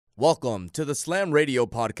Welcome to the Slam Radio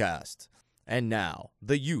podcast. And now,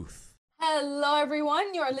 the youth. Hello,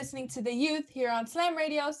 everyone. You are listening to The Youth here on Slam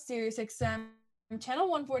Radio, Sirius XM, channel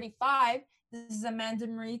 145. This is Amanda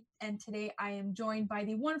Marie, and today I am joined by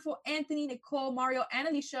the wonderful Anthony, Nicole, Mario, and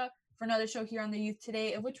Alicia for another show here on The Youth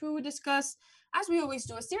today, of which we will discuss, as we always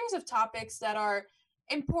do, a series of topics that are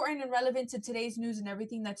important and relevant to today's news and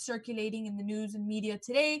everything that's circulating in the news and media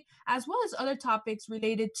today, as well as other topics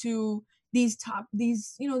related to these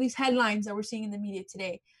headlines that we're seeing in the media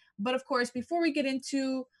today. But of course, before we get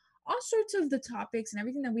into all sorts of the topics and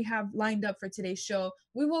everything that we have lined up for today's show,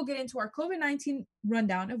 we will get into our COVID-19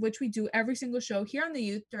 rundown, of which we do every single show here on The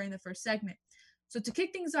Youth during the first segment. So to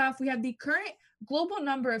kick things off, we have the current global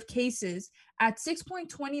number of cases at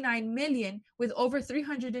 6.29 million with over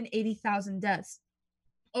 380,000 deaths.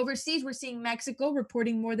 Overseas, we're seeing Mexico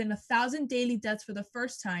reporting more than 1,000 daily deaths for the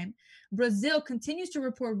first time. Brazil continues to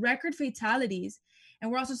report record fatalities. And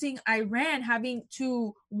we're also seeing Iran having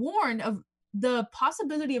to warn of the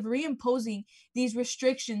possibility of reimposing these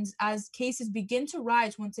restrictions as cases begin to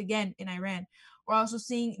rise once again in Iran. We're also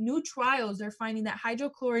seeing new trials. They're finding that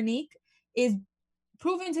hydrochloronic is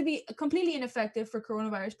proven to be completely ineffective for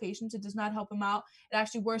coronavirus patients. It does not help them out. It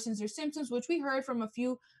actually worsens their symptoms, which we heard from a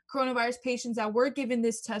few coronavirus patients that were given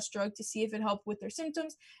this test drug to see if it helped with their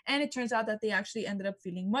symptoms. And it turns out that they actually ended up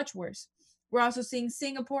feeling much worse. We're also seeing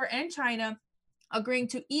Singapore and China agreeing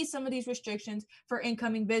to ease some of these restrictions for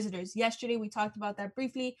incoming visitors. Yesterday, we talked about that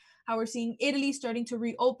briefly, how we're seeing Italy starting to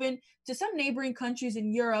reopen to some neighboring countries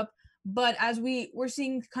in Europe. But as we're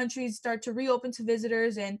seeing countries start to reopen to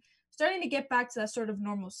visitors and starting to get back to that sort of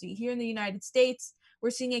normalcy. Here in the United States, we're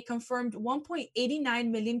seeing a confirmed 1.89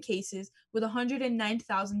 million cases with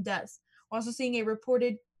 109,000 deaths. We're also seeing a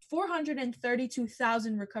reported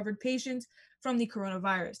 432,000 recovered patients from the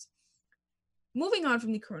coronavirus. Moving on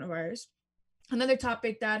from the coronavirus, another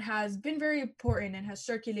topic that has been very important and has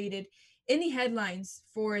circulated in the headlines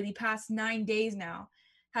for the past 9 days now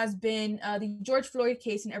has been the George Floyd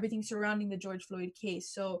case and everything surrounding the George Floyd case.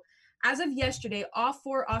 So as of yesterday, all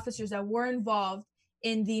four officers that were involved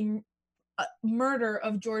in the murder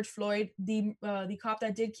of George Floyd, the cop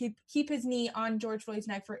that did keep his knee on George Floyd's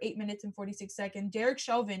neck for 8 minutes and 46 seconds, Derek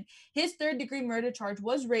Chauvin, his third-degree murder charge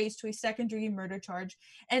was raised to a second-degree murder charge,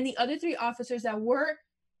 and the other three officers that were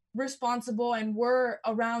responsible and were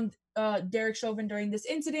around Derek Chauvin during this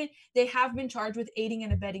incident, they have been charged with aiding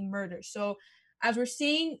and abetting murder. So as we're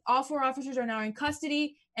seeing, all four officers are now in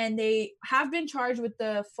custody, and they have been charged with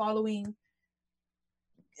the following,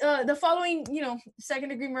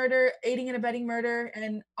 second-degree murder, aiding and abetting murder,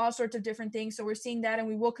 and all sorts of different things. So we're seeing that, and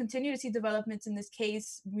we will continue to see developments in this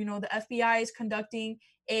case. The FBI is conducting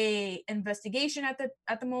a investigation at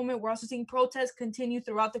the moment. We're also seeing protests continue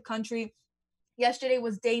throughout the country. Yesterday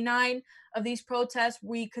was day 9 of these protests.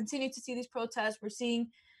 We continue to see these protests. We're seeing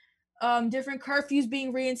different curfews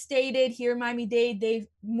being reinstated. Here in Miami-Dade, they've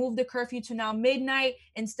moved the curfew to now midnight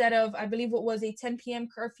instead of, I believe it was a 10 p.m.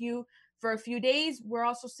 curfew for a few days. We're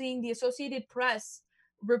also seeing the Associated Press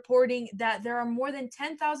reporting that there are more than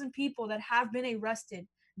 10,000 people that have been arrested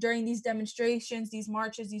during these demonstrations, these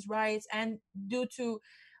marches, these riots, and due to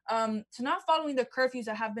not following the curfews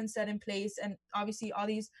that have been set in place, and obviously all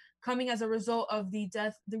these coming as a result of the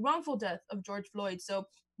wrongful death of George Floyd. So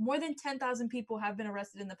more than 10,000 people have been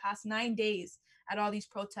arrested in the past 9 days at all these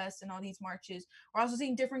protests and all these marches. We're also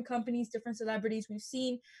seeing different companies, different celebrities. We've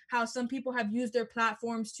seen how some people have used their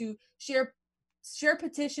platforms to share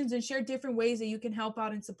petitions and share different ways that you can help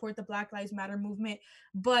out and support the Black Lives Matter movement.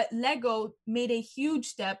 But Lego made a huge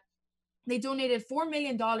step. They donated $4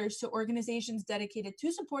 million to organizations dedicated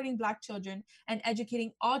to supporting Black children and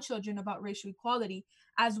educating all children about racial equality,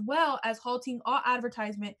 as well as halting all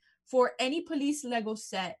advertisement for any police Lego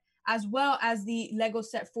set, as well as the Lego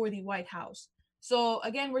set for the White House. So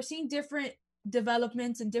again, we're seeing different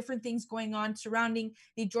developments and different things going on surrounding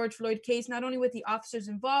the George Floyd case, not only with the officers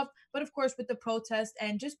involved, but of course with the protest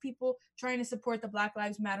and just people trying to support the Black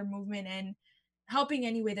Lives Matter movement and helping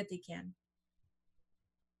any way that they can.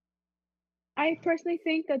 I personally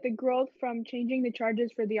think that the growth from changing the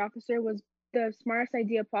charges for the officer was the smartest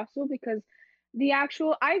idea possible, because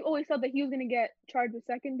I always thought that he was going to get charged with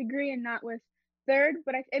second degree and not with third,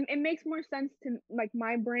 but it makes more sense to like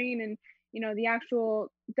my brain and the actual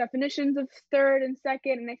definitions of third and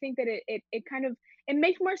second, and I think that it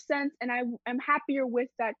makes more sense, and I'm happier with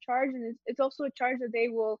that charge, and it's also a charge that they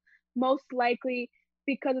will most likely,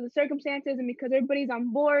 because of the circumstances and because everybody's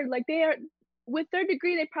on board, like they are. With third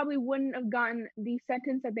degree, they probably wouldn't have gotten the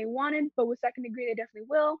sentence that they wanted, but with second degree, they definitely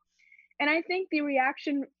will. And I think the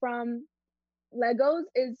reaction from Legos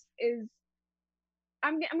is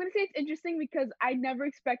I'm gonna say it's interesting because I never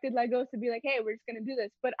expected Legos to be like, hey, we're just gonna do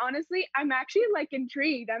this. But honestly, I'm actually like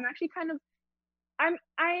intrigued. I'm actually kind of I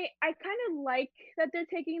kind of like that they're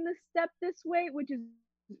taking this step this way, which is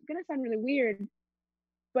gonna sound really weird,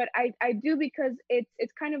 but I do because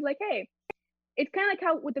it's kind of like, hey, it's kind of like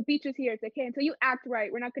how with the beaches here, it's like, hey, until you act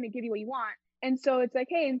right, we're not gonna give you what you want. And so it's like,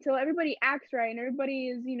 hey, until everybody acts right and everybody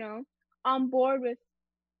is, on board with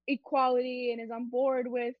equality and is on board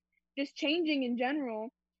with just changing in general,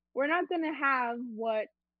 we're not gonna have what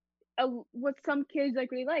some kids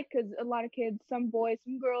like really like, because a lot of kids, some boys,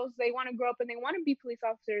 some girls, they want to grow up and they want to be police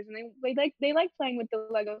officers, and they like playing with the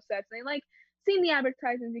Lego sets, and they like seeing the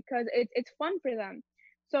advertisements because it's fun for them.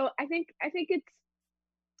 So I think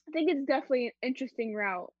it's definitely an interesting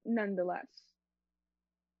route nonetheless.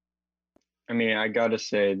 I mean, I gotta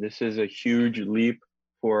say, this is a huge leap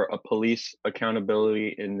for a police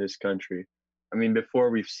accountability in this country. I mean, before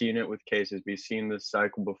we've seen it with cases, we've seen this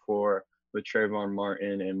cycle before with Trayvon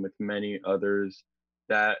Martin and with many others,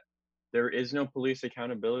 that there is no police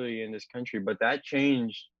accountability in this country. But that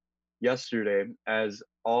changed yesterday as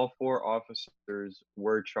all four officers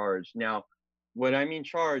were charged. Now, when I mean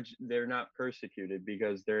charged, they're not persecuted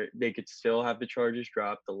because they could still have the charges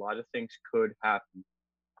dropped. A lot of things could happen,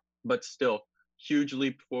 but still, huge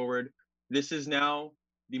leap forward. This is now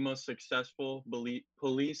the most successful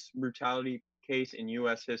police brutality case in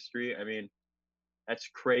U.S. history. I mean, that's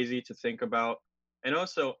crazy to think about. And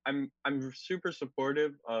also, I'm super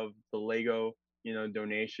supportive of the Lego,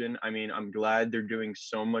 donation. I mean, I'm glad they're doing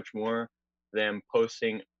so much more than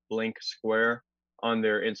posting blank square on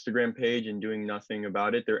their Instagram page and doing nothing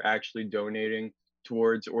about it. They're actually donating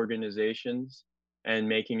towards organizations and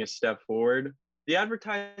making a step forward. The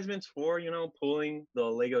advertisements for, pulling the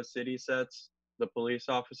Lego City sets, the police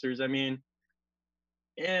officers,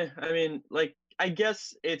 like, I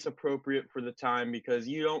guess it's appropriate for the time because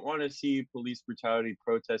you don't want to see police brutality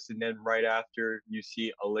protests and then right after you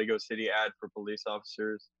see a Lego City ad for police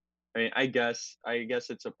officers. I mean, I guess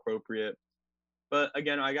it's appropriate. But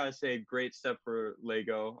again, I gotta say, great step for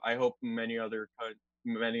Lego. I hope many other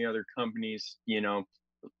companies,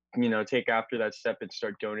 take after that step and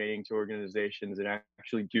start donating to organizations and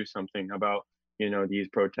actually do something about, these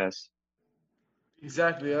protests.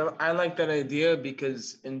 Exactly. I like that idea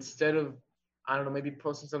because instead of, I don't know, maybe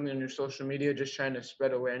posting something on your social media, just trying to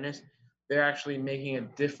spread awareness, they're actually making a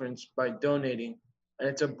difference by donating. And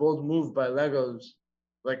it's a bold move by Legos,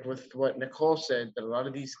 like with what Nicole said, that a lot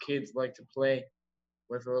of these kids like to play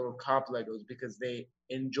with little cop Legos because they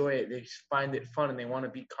enjoy it, they find it fun, and they want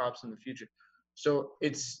to be cops in the future. So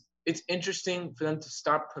it's interesting for them to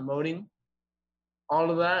stop promoting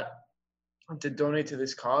all of that and to donate to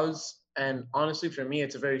this cause. And honestly, for me,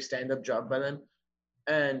 it's a very stand-up job by them,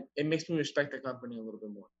 and it makes me respect the company a little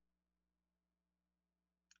bit more.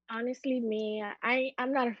 Honestly, me,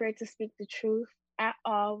 I'm not afraid to speak the truth at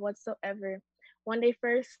all whatsoever. When they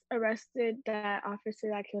first arrested that officer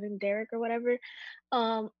that killed him, Derek or whatever,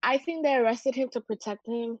 I think they arrested him to protect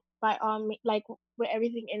him by all like with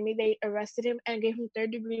everything in me. They arrested him and gave him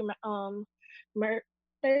mur-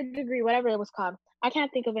 third degree, whatever it was called. I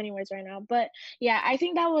can't think of any words right now, but yeah, I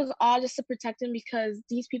think that was all just to protect him because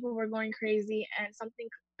these people were going crazy and something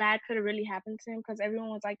bad could have really happened to him because everyone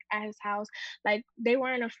was like at his house. Like they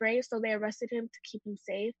weren't afraid, so they arrested him to keep him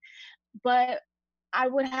safe. But I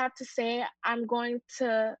would have to say I'm going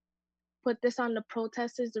to put this on the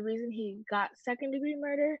protesters. The reason he got second degree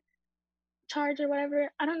murder charge or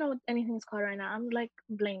whatever. I don't know what anything's called right now. I'm like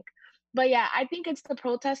blank. But yeah, I think it's the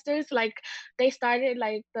protesters. Like they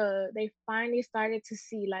finally started to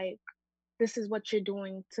see like this is what you're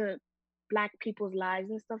doing to Black people's lives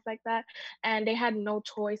and stuff like that. And they had no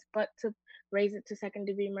choice but to raise it to second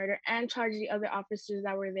degree murder and charge the other officers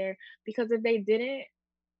that were there, because if they didn't,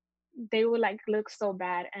 they would like look so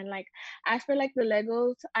bad. And like as for like the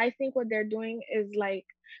Legos, I think what they're doing is like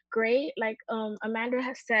great. Like Amanda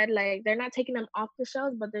has said, like they're not taking them off the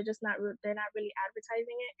shelves, but they're not really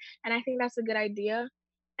advertising it. And I think that's a good idea.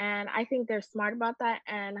 And I think they're smart about that.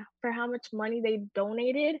 And for how much money they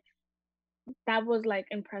donated, that was like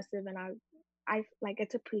impressive, and I like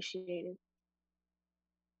it's appreciated.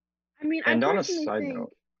 I mean, And on a side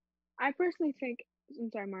note, I personally think, I'm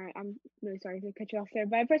sorry, Mara, I'm really sorry to cut you off there,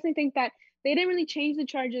 but I personally think that they didn't really change the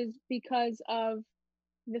charges because of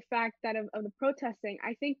the fact that of the protesting.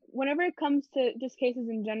 I think whenever it comes to just cases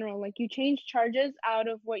in general, like you change charges out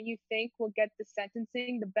of what you think will get the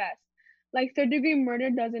sentencing the best. Like third degree murder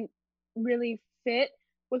doesn't really fit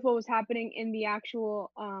with what was happening in the actual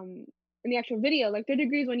video. Like third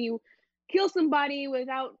degree is when you kill somebody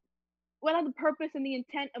without the purpose and the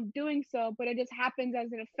intent of doing so, but it just happens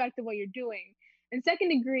as an effect of what you're doing. In second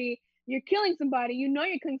degree, you're killing somebody, you know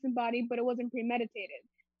you're killing somebody, but it wasn't premeditated.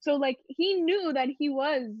 So like he knew that he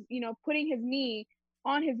was, putting his knee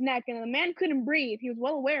on his neck, and the man couldn't breathe. He was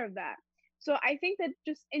well aware of that. So I think that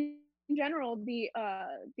just in general, the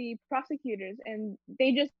prosecutors and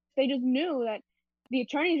they just knew that the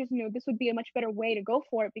attorneys just knew this would be a much better way to go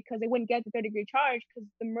for it, because they wouldn't get the third degree charge because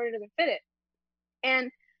the murder doesn't fit it.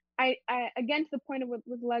 And I again, to the point of with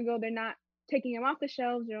Lego, they're not taking them off the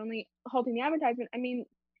shelves, they're only halting the advertisement. I mean,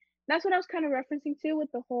 that's what I was kind of referencing to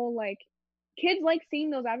with the whole, like, kids like seeing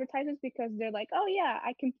those advertisements because they're like, oh yeah,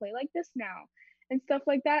 I can play like this now and stuff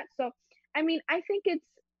like that. So I mean, I think it's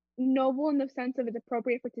noble in the sense of it's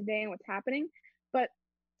appropriate for today and what's happening, but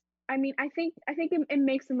I mean, I think it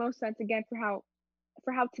makes the most sense again for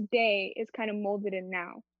how today is kind of molded in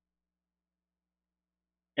now.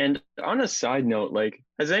 And on a side note, like,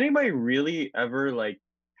 has anybody really ever like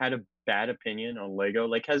had a bad opinion on Lego?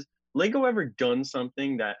 Like, has Lego ever done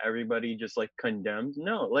something that everybody just like condemned?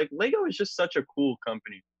 No, like Lego is just such a cool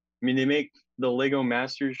company. I mean, they make the Lego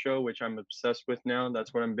Masters show, which I'm obsessed with now.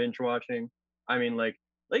 That's what I'm binge watching. I mean, like,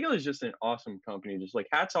 Lego is just an awesome company. Just like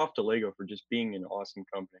hats off to Lego for just being an awesome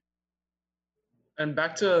company. And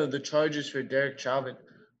back to the charges for Derek Chauvin.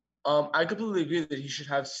 I completely agree that he should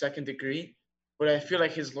have second degree, but I feel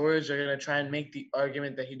like his lawyers are going to try and make the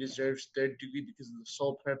argument that he deserves third degree because of the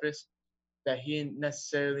sole purpose that he didn't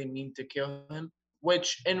necessarily mean to kill him,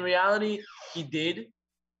 which in reality he did,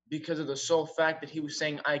 because of the sole fact that he was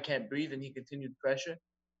saying, I can't breathe, and he continued pressure.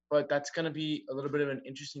 But that's going to be a little bit of an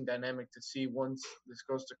interesting dynamic to see once this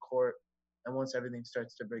goes to court and once everything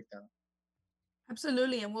starts to break down.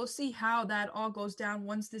 Absolutely, and we'll see how that all goes down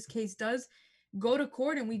once this case does go to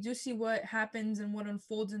court, and we do see what happens and what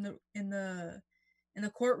unfolds in the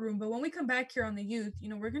courtroom. But when we come back here on The Youth,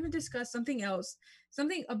 we're going to discuss something else,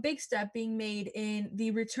 a big step being made in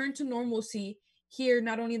the return to normalcy here,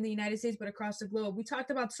 not only in the United States, but across the globe. We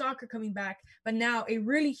talked about soccer coming back, but now a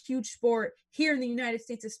really huge sport here in the United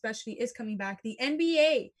States especially is coming back. The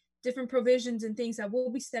NBA, different provisions and things that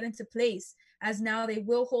will be set into place as now they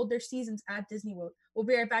will hold their seasons at Disney World. We'll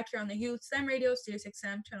be right back here on The Youth, Slam Radio, Sirius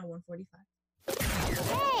XM, channel 145.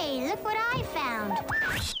 Hey, look what I found.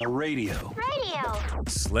 A radio. Radio.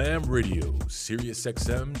 Slam Radio, Sirius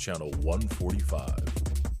XM, channel 145.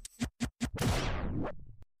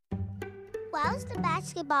 Why was the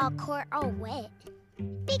basketball court all wet?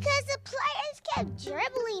 Because the players kept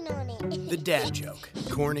dribbling on it. The dad joke.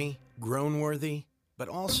 Corny, groan-worthy, but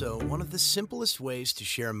also one of the simplest ways to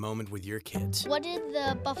share a moment with your kids. What did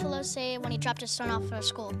the buffalo say when he dropped his son off for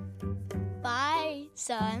school? Bye,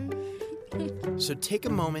 son. So take a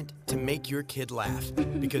moment to make your kid laugh,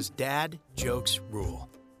 because dad jokes rule.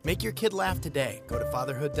 Make your kid laugh today. Go to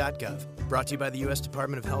fatherhood.gov. Brought to you by the U.S.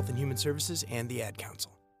 Department of Health and Human Services and the Ad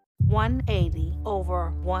Council. 180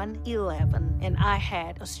 over 111, and I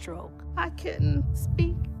had a stroke. I couldn't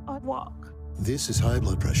speak or walk. This is high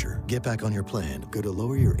blood pressure. Get back on your plan. Go to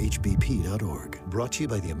loweryourhbp.org. Brought to you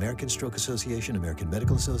by the American Stroke Association, American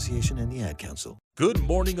Medical Association, and the Ad Council. Good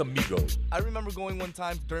morning, amigo. I remember going one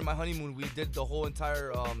time during my honeymoon. We did the whole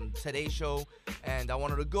entire Today Show, and I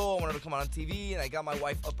wanted to go. I wanted to come out on TV, and I got my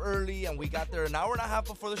wife up early, and we got there an hour and a half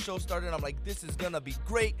before the show started. And I'm like, this is gonna be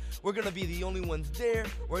great. We're gonna be the only ones there.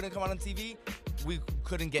 We're gonna come out on TV. We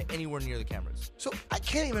couldn't get anywhere near the cameras. So I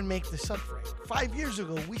can't even make this up, Frank. 5 years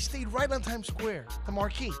ago, we stayed right on Times Square, the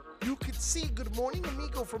marquee. You could see Good Morning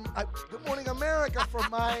Amigo from Good Morning America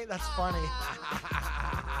from my. That's funny.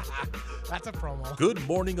 That's a promo. Good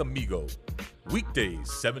Morning Amigo.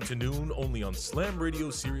 Weekdays, 7 to noon, only on Slam Radio,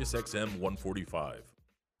 Sirius XM 145.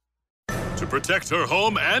 To protect her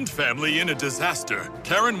home and family in a disaster,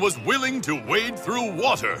 Karen was willing to wade through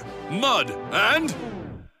water, mud, and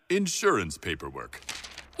insurance paperwork.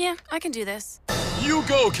 Yeah, I can do this. You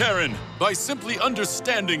go, Karen! By simply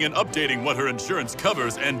understanding and updating what her insurance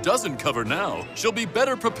covers and doesn't cover now, she'll be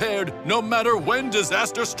better prepared no matter when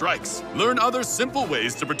disaster strikes. Learn other simple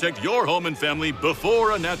ways to protect your home and family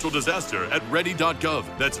before a natural disaster at ready.gov.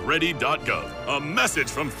 That's ready.gov. A message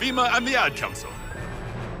from FEMA and the Ad Council.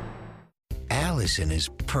 Allison is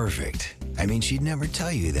perfect. I mean, she'd never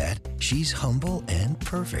tell you that. She's humble and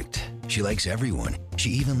perfect. She likes everyone. She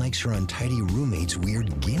even likes her untidy roommate's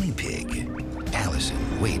weird guinea pig. Allison,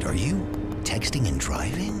 wait, are you texting and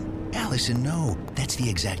driving? Allison, no. That's the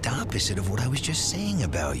exact opposite of what I was just saying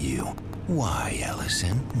about you. Why,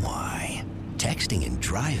 Allison? Why? Texting and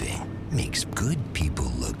driving makes good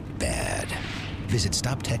people look bad. Visit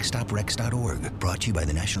StopTextStopWrecks.org. Brought to you by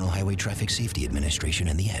the National Highway Traffic Safety Administration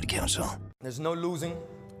and the Ad Council. There's no losing,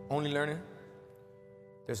 only learning.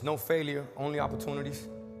 There's no failure, only opportunities.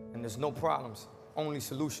 And there's no problems, only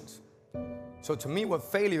solutions. So to me, what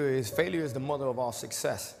failure is the mother of all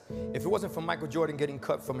success. If it wasn't for Michael Jordan getting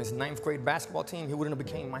cut from his 9th grade basketball team, he wouldn't have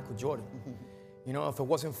became Michael Jordan. You know, if it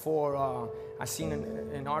wasn't for, I seen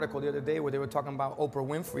an article the other day where they were talking about Oprah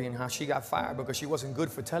Winfrey and how she got fired because she wasn't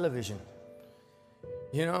good for television.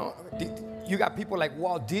 You know, you got people like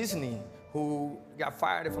Walt Disney who got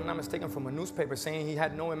fired, if I'm not mistaken, from a newspaper saying he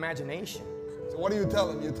had no imagination. So what do you tell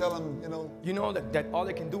him? You tell him, You know that all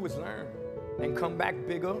they can do is learn and come back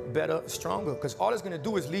bigger, better, stronger, because all it's gonna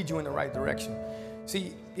do is lead you in the right direction.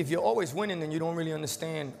 See, if you're always winning, then you don't really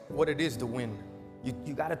understand what it is to win.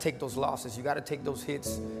 You gotta take those losses, you gotta take those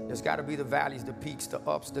hits. There's gotta be the valleys, the peaks, the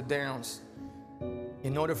ups, the downs.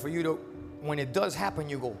 In order for you to, when it does happen,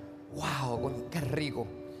 you go, wow, qué rico.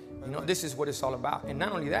 You know, this is what it's all about. And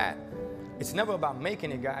not only that, it's never about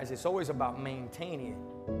making it, guys. It's always about maintaining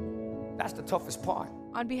it. That's the toughest part.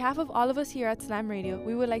 On behalf of all of us here at Slam Radio,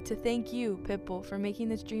 we would like to thank you, Pitbull, for making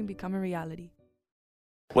this dream become a reality.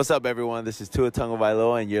 What's up, everyone? This is Tua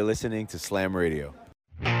Tagovailoa, and you're listening to Slam Radio.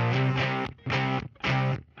 We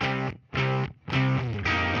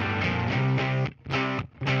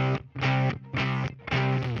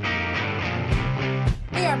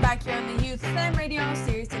are back here on the Youth Slam Radio,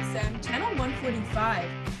 Sirius XM, channel 145.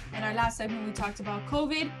 In our last segment, we talked about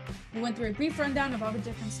COVID. We went through a brief rundown of all the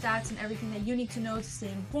different stats and everything that you need to know to stay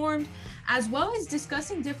informed, as well as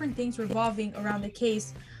discussing different things revolving around the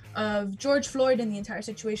case of George Floyd and the entire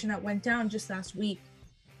situation that went down just last week.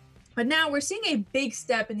 But now we're seeing a big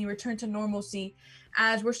step in the return to normalcy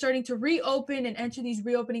as we're starting to reopen and enter these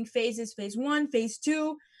reopening phases, phase 1, phase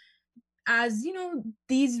 2. As you know,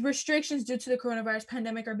 these restrictions due to the coronavirus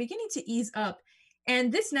pandemic are beginning to ease up.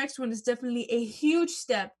 And this next one is definitely a huge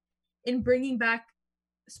step in bringing back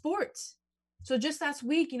sports. So just last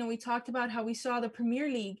week, we talked about how we saw the Premier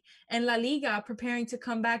League and La Liga preparing to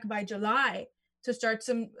come back by July to start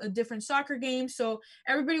some different soccer games. So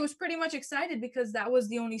everybody was pretty much excited because that was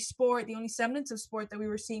the only sport, the only semblance of sport that we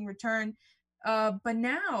were seeing return. But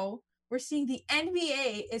now we're seeing the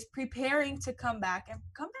NBA is preparing to come back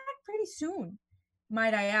pretty soon,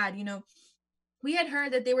 might I add. We had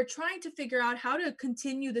heard that they were trying to figure out how to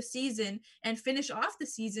continue the season and finish off the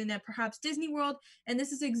season at perhaps Disney World. And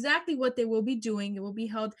this is exactly what they will be doing. It will be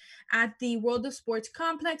held at the World of Sports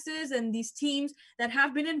complexes, and these teams that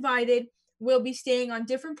have been invited will be staying on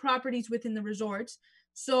different properties within the resorts.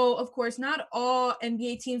 So, of course, not all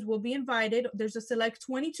NBA teams will be invited. There's a select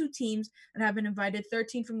 22 teams that have been invited,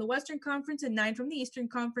 13 from the Western Conference and 9 from the Eastern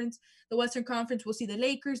Conference. The Western Conference will see the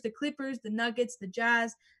Lakers, the Clippers, the Nuggets, the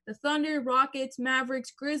Jazz, the Thunder, Rockets,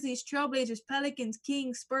 Mavericks, Grizzlies, Trailblazers, Pelicans,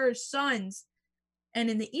 Kings, Spurs, Suns. And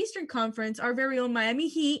in the Eastern Conference, our very own Miami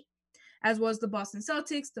Heat, as well as the Boston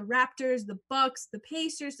Celtics, the Raptors, the Bucks, the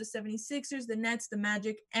Pacers, the 76ers, the Nets, the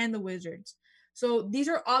Magic, and the Wizards. So these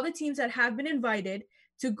are all the teams that have been invited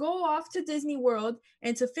to go off to Disney World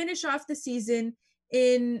and to finish off the season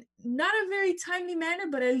in not a very timely manner,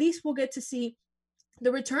 but at least we'll get to see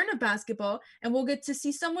the return of basketball, and we'll get to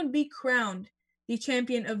see someone be crowned the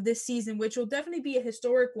champion of this season, which will definitely be a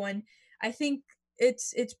historic one. I think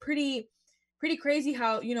it's pretty crazy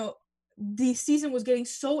how, the season was getting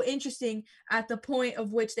so interesting at the point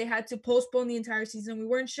of which they had to postpone the entire season. We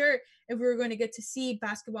weren't sure if we were going to get to see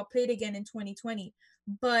basketball played again in 2020.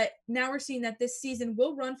 But now we're seeing that this season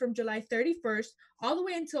will run from July 31st all the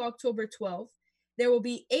way until October 12th. There will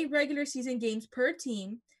be 8 regular season games per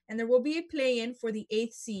team, and there will be a play-in for the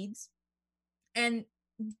 8th seeds. And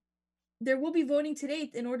there will be voting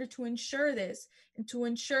today in order to ensure this and to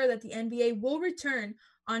ensure that the NBA will return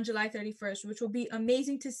on July 31st, which will be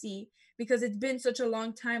amazing to see because it's been such a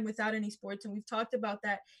long time without any sports. And we've talked about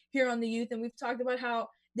that here on the Youth, and we've talked about how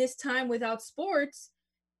this time without sports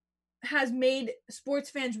has made sports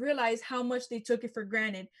fans realize how much they took it for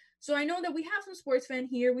granted. So I know that we have some sports fans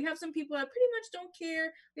here. We have some people that pretty much don't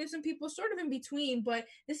care. We have some people sort of in between, but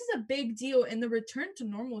this is a big deal in the return to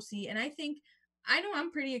normalcy. And I know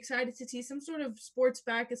I'm pretty excited to see some sort of sports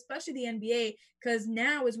back, especially the NBA, because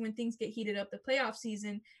now is when things get heated up, the playoff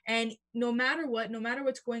season. And no matter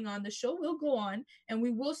what's going on, the show will go on, and we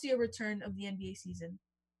will see a return of the NBA season.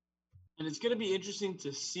 And it's going to be interesting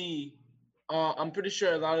to see. I'm pretty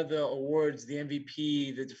sure a lot of the awards, the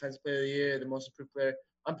MVP, the Defensive Player of the Year, the Most Improved Player,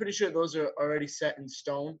 I'm pretty sure those are already set in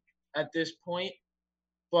stone at this point.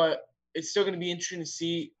 But it's still going to be interesting to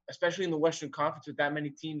see, especially in the Western Conference with that many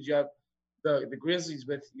teams. You have the Grizzlies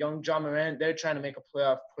with young John Morant. They're trying to make a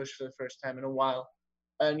playoff push for the first time in a while.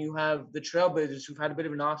 And you have the Trailblazers, who've had a bit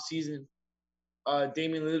of an off season.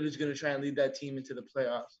 Damian Lillard is going to try and lead that team into the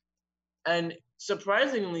playoffs. And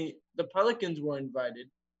surprisingly, the Pelicans were invited,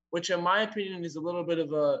 which in my opinion is a little bit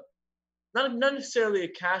of not necessarily a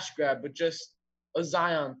cash grab, but just a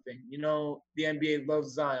Zion thing. You know, the NBA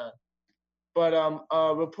loves Zion. But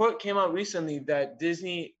a report came out recently that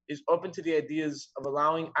Disney is open to the ideas of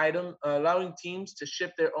allowing teams to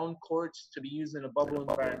ship their own courts to be used in a bubble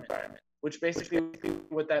environment. Which basically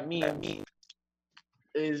what that means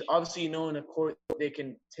is, obviously, in a court they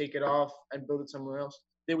can take it off and build it somewhere else.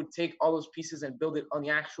 They would take all those pieces and build it on the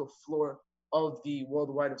actual floor of the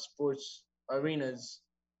worldwide of sports arenas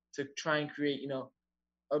to try and create,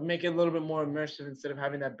 make it a little bit more immersive instead of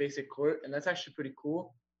having that basic court. And that's actually pretty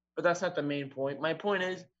cool. But that's not the main point. My point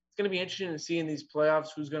is, it's going to be interesting to see in these playoffs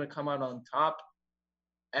who's going to come out on top.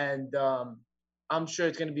 And I'm sure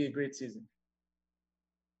it's going to be a great season.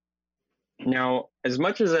 Now, as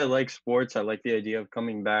much as I like sports, I like the idea of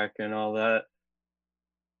coming back and all that.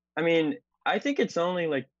 I mean, I think it's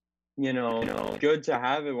only good to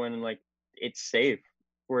have it when it's safe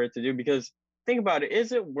for it to do. Because think about it,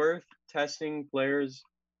 is it worth testing players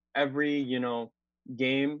every,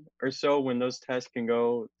 game or so when those tests can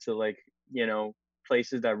go to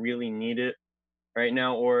places that really need it right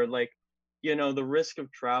now, or the risk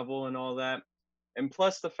of travel and all that? And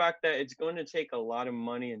plus the fact that it's going to take a lot of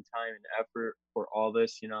money and time and effort for all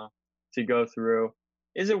this, to go through.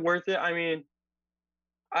 Is it worth it? I mean,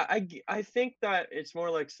 I think that it's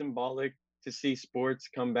more symbolic to see sports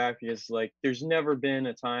come back, because there's never been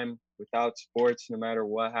a time without sports. No matter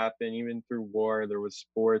what happened, even through war, there was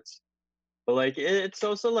sports. But it's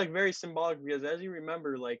also very symbolic, because as you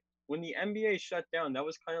remember, when the NBA shut down, that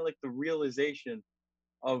was kind of the realization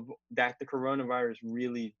of that the coronavirus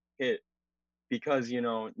really hit, because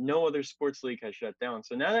no other sports league has shut down.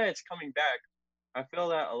 So now that it's coming back, I feel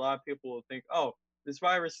that a lot of people will think, oh, this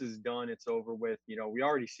virus is done, it's over with. We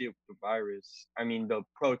already see it with the virus. I mean, the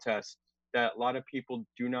protests, that a lot of people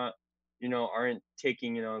do not, aren't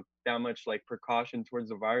taking, that much precaution towards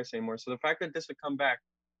the virus anymore. So the fact that this would come back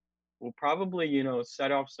will probably,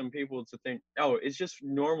 set off some people to think, oh, it's just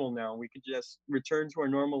normal now. We could just return to our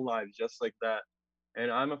normal lives just like that. And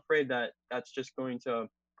I'm afraid that that's just going to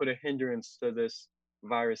put a hindrance to this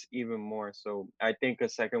virus even more. So I think a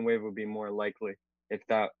second wave would be more likely if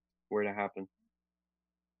that were to happen.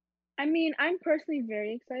 I mean, I'm personally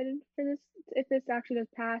very excited for this, if this actually does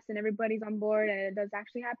pass and everybody's on board and it does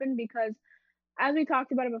actually happen, because as we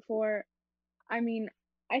talked about it before, I mean,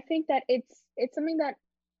 I think that it's something that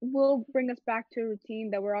will bring us back to a routine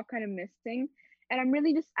that we're all kind of missing. And I'm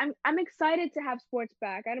really I'm excited to have sports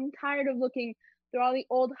back. I'm tired of looking through all the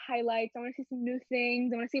old highlights. I want to see some new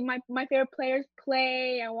things. I want to see my favorite players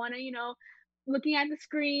play. I want to, looking at the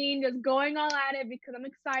screen, just going all at it because I'm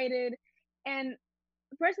excited. And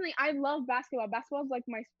personally, I love basketball. Basketball is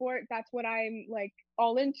my sport. That's what I'm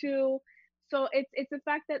all into. So it's the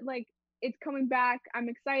fact that it's coming back. I'm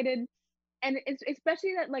excited, and it's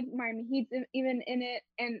especially that Miami Heat's even in it.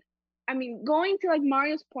 And I mean, going to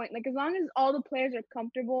Mario's point, as long as all the players are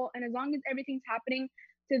comfortable and as long as everything's happening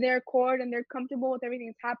to their accord and they're comfortable with everything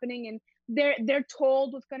that's happening and they're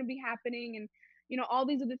told what's going to be happening and all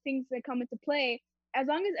these other things that come into play, as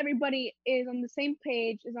long as everybody is on the same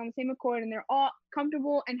page, is on the same accord, and they're all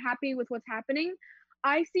comfortable and happy with what's happening,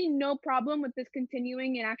 I see no problem with this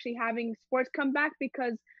continuing and actually having sports come back,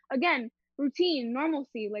 because again, routine,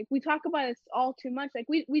 normalcy, we talk about this all too much.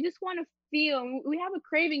 We just want to feel, we have a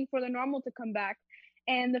craving for the normal to come back.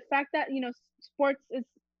 And the fact that sports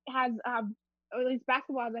has or at least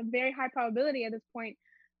basketball has a very high probability at this point,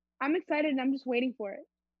 I'm excited and I'm just waiting for it.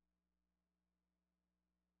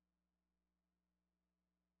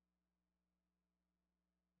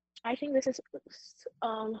 I think this is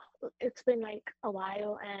it's been a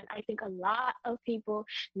while, and I think a lot of people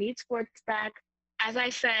need sports back. As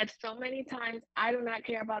I said so many times, I do not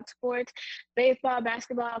care about sports, baseball,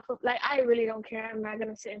 basketball, football. I really don't care. I'm not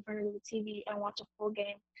gonna sit in front of the TV and watch a full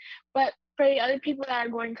game. But for the other people that are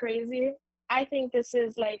going crazy, I think this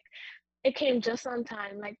is it came just on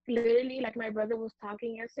time. Literally, my brother was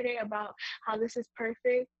talking yesterday about how this is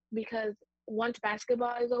perfect, because once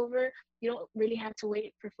basketball is over, you don't really have to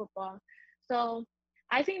wait for football. So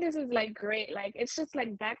I think this is great. It's just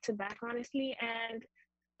back to back, honestly. And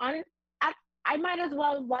I might as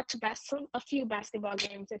well watch a few basketball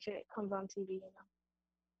games if it comes on TV.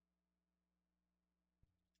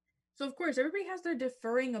 So of course, everybody has their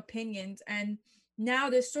differing opinions, and now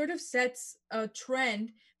this sort of sets a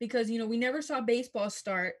trend, because we never saw baseball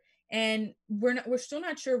start. And we're still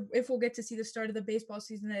not sure if we'll get to see the start of the baseball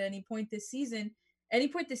season at any point this season, any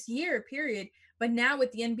point this year, period. But now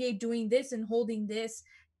with the NBA doing this and holding this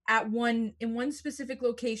in one specific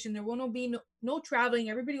location, there will be no traveling.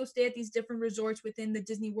 Everybody will stay at these different resorts within the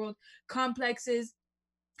Disney World complexes.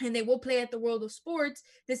 and they will play at the World of Sports,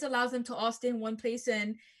 this allows them to all stay in one place,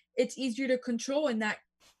 and it's easier to control in that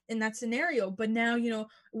scenario. But now,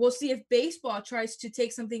 we'll see if baseball tries to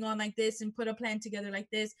take something on like this and put a plan together like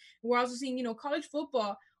this. We're also seeing, college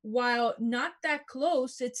football, while not that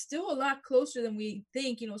close, it's still a lot closer than we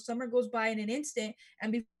think. Summer goes by in an instant,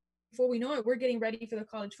 and before we know it, we're getting ready for the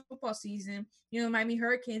college football season. Miami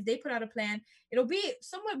Hurricanes, they put out a plan. It'll be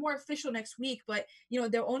somewhat more official next week, but,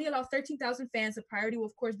 they'll only allow 13,000 fans. The priority will,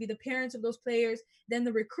 of course, be the parents of those players, then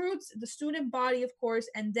the recruits, the student body, of course,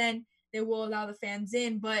 and then they will allow the fans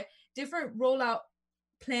in. But different rollout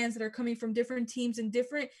plans that are coming from different teams and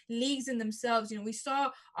different leagues in themselves. We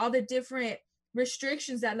saw all the different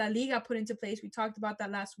restrictions that La Liga put into place. We talked about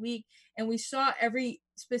that last week, and we saw every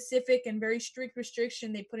specific and very strict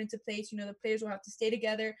restriction they put into place. The players will have to stay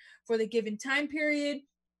together for the given time period.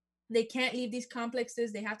 They can't leave these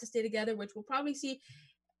complexes. They have to stay together, which we'll probably see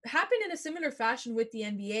happen in a similar fashion with the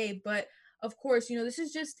NBA. But of course, this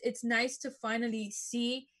is it's nice to finally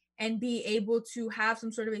see and be able to have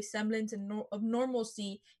some sort of a semblance of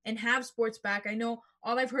normalcy and have sports back. I know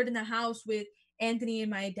all I've heard in the house with Anthony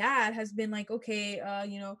and my dad has been like, okay,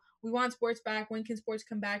 we want sports back. When can sports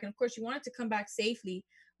come back? And of course, you want it to come back safely.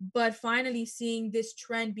 But finally seeing this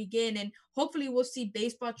trend begin, and hopefully we'll see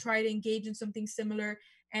baseball try to engage in something similar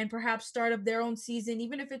and perhaps start up their own season,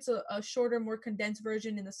 even if it's a shorter, more condensed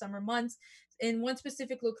version in the summer months in one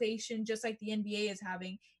specific location, just like the NBA is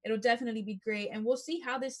having. It'll definitely be great. And we'll see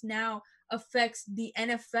how this now affects the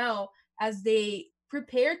NFL as they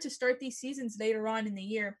prepare to start these seasons later on in the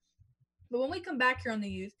year. But when we come back here on The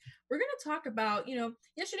Youth, we're going to talk about,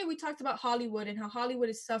 yesterday we talked about Hollywood and how Hollywood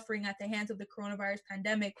is suffering at the hands of the coronavirus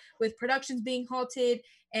pandemic, with productions being halted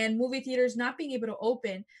and movie theaters not being able to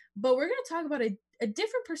open. But we're going to talk about a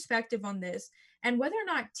different perspective on this and whether or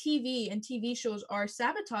not TV and TV shows are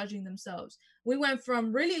sabotaging themselves. We went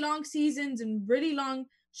from really long seasons and really long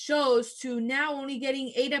shows to now only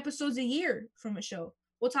getting 8 episodes a year from a show.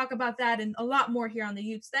 We'll talk about that and a lot more here on The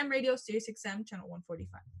Youth. Slam Radio, Sirius XM, channel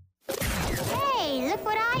 145. Hey, look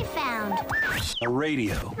what I found. A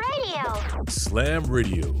radio. Radio. Slam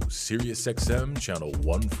Radio, Sirius XM, channel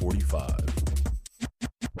 145.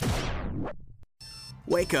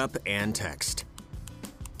 Wake up and text.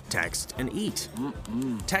 Text and eat.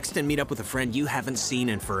 Text and meet up with a friend you haven't seen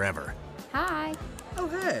in forever. Hi. Oh,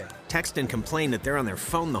 hey. Text and complain that they're on their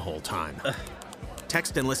phone the whole time.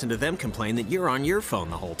 Text and listen to them complain that you're on your phone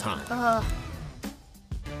the whole time.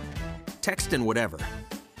 Text and whatever.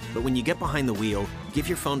 But when you get behind the wheel, give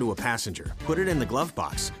your phone to a passenger. Put it in the glove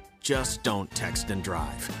box. Just don't text and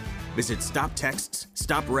drive. Visit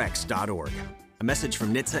StopTextsStopWrecks.org. A message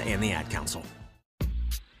from NHTSA and the Ad Council.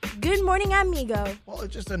 Good morning, amigo. Well,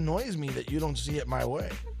 it just annoys me that you don't see it my way.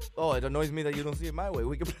 Oh, it annoys me that you don't see it my way.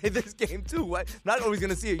 We can play this game too. What? Not always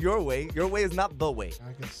gonna see it your way. Your way is not the way.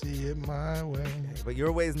 I can see it my way. But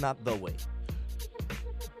your way is not the way.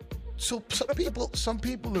 So some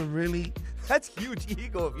people are really... That's huge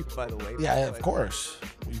ego of you, by the way. Yeah, of course.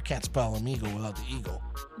 You can't spell amigo without the ego.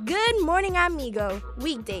 Good morning, amigo.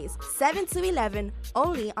 Weekdays, 7 to 11,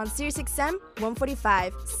 only on Sirius XM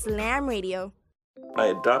 145, Slam Radio. I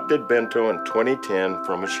adopted Bento in 2010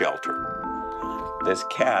 from a shelter. This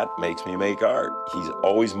cat makes me make art. He's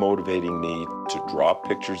always motivating me to draw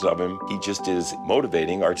pictures of him. He just is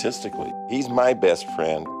motivating artistically. He's my best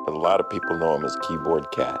friend, but a lot of people know him as Keyboard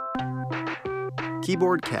Cat.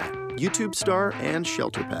 Keyboard Cat, YouTube star and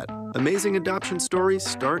shelter pet. Amazing adoption stories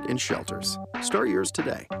start in shelters. Start yours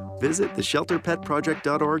today. Visit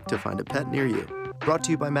theshelterpetproject.org to find a pet near you. Brought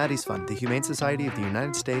to you by Maddie's Fund, the Humane Society of the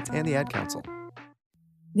United States, and the Ad Council.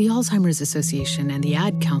 The Alzheimer's Association and the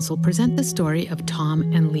Ad Council present the story of Tom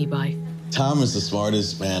and Levi. Tom is the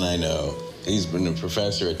smartest man I know. He's been a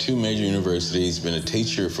professor at 2 major universities, been a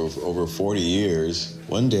teacher for over 40 years.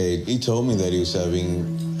 One day, he told me that he was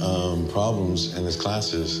having problems in his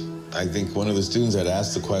classes. I think one of the students had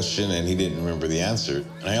asked the question and he didn't remember the answer.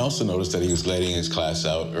 And I also noticed that he was letting his class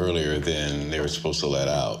out earlier than they were supposed to let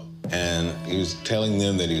out. And he was telling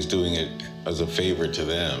them that he was doing it as a favor to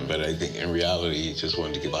them, but I think in reality, he just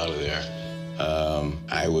wanted to get out of there.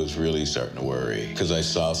 I was really starting to worry because I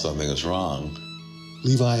saw something was wrong.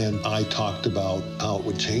 Levi and I talked about how it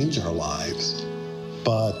would change our lives,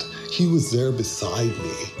 but he was there beside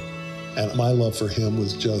me, and my love for him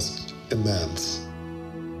was just immense.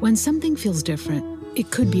 When something feels different, it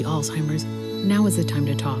could be Alzheimer's. Now is the time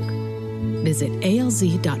to talk. Visit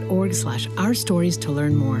alz.org/ourstories to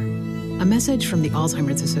learn more. A message from the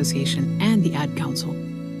Alzheimer's Association and the Ad Council.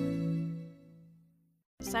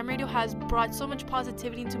 Slam Radio has brought so much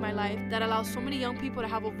positivity into my life that allows so many young people to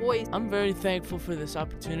have a voice. I'm very thankful for this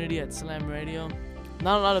opportunity at Slam Radio.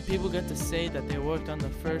 Not a lot of people get to say that they worked on the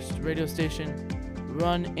first radio station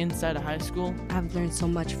run inside a high school. I've learned so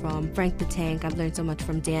much from Frank the Tank. I've learned so much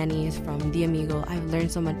from Danny's, from The Amigo. I've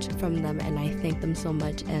learned so much from them, and I thank them so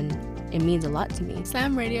much, and it means a lot to me.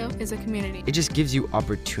 Slam Radio is a community. It just gives you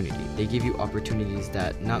opportunity. They give you opportunities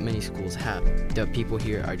that not many schools have. The people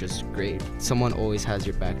here are just great. Someone always has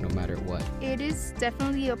your back no matter what. It is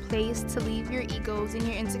definitely a place to leave your egos and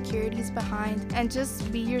your insecurities behind and just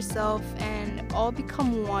be yourself and all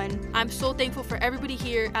become one. I'm so thankful for everybody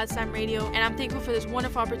here at Slam Radio, and I'm thankful for this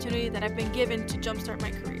wonderful opportunity that I've been given to jumpstart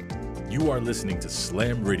my career. You are listening to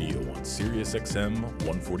Slam Radio on Sirius XM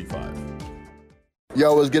 145.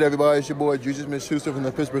 Yo, what's good, everybody? It's your boy, Juju Smith-Schuster from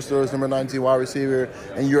the Pittsburgh Steelers, number 19 wide receiver,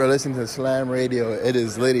 and you are listening to Slam Radio. It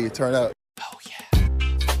is litty. Turn up. Oh, yeah.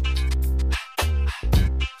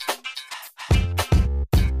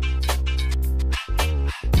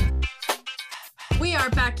 We are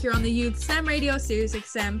back here on the Youth Slam Radio, Sirius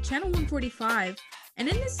XM, channel 145. And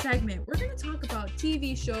in this segment, we're going to talk about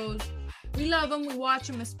TV shows. We love them. We watch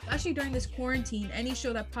them, especially during this quarantine. Any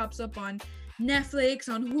show that pops up on Netflix,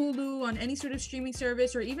 on Hulu, on any sort of streaming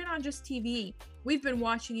service, or even on just TV. We've been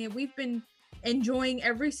watching it. We've been enjoying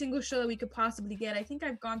every single show that we could possibly get. I think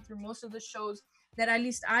I've gone through most of the shows that at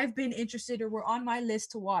least I've been interested or were on my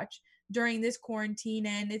list to watch during this quarantine,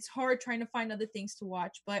 and it's hard trying to find other things to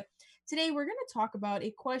watch. But today we're going to talk about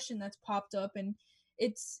a question that's popped up, and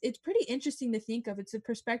it's pretty interesting to think of. It's a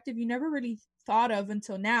perspective you never really thought of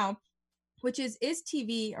until now, which is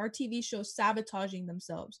TV, our TV shows sabotaging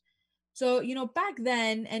themselves? So, back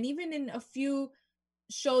then, and even in a few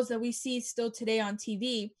shows that we see still today on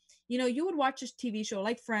TV, you would watch a TV show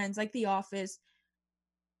like Friends, like The Office,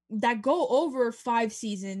 that go over 5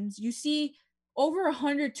 seasons. You see over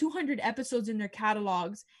 100, 200 episodes in their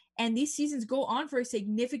catalogs, and these seasons go on for a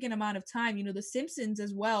significant amount of time. The Simpsons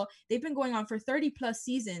as well, they've been going on for 30 plus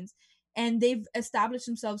seasons, and they've established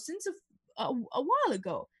themselves since a while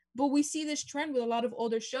ago. But we see this trend with a lot of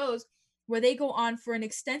older shows where they go on for an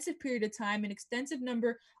extensive period of time, an extensive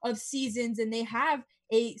number of seasons, and they have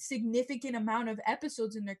a significant amount of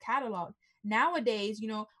episodes in their catalog. Nowadays,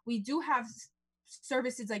 we do have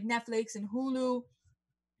services like Netflix and Hulu,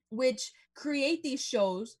 which create these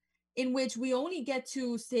shows in which we only get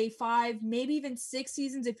to, say, 5, maybe even 6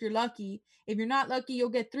 seasons if you're lucky. If you're not lucky, you'll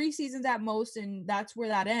get 3 seasons at most, and that's where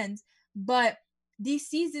that ends. But these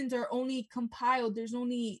seasons are only compiled. There's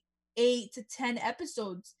only 8 to 10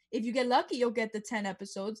 episodes. If you get lucky, you'll get the 10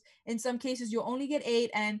 episodes. In some cases, you'll only get 8.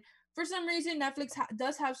 And for some reason, Netflix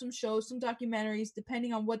does have some shows, some documentaries,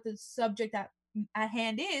 depending on what the subject at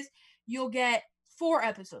hand is, you'll get 4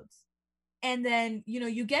 episodes. And then,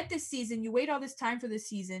 you get this season, you wait all this time for this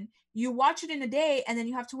season, you watch it in a day, and then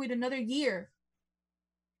you have to wait another year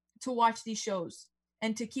to watch these shows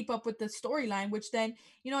and to keep up with the storyline, which then,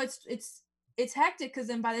 it's hectic, because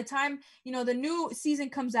then by the time, the new season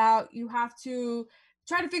comes out, you have to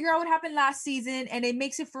try to figure out what happened last season, and it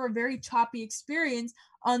makes it for a very choppy experience.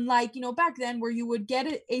 Unlike, back then where you would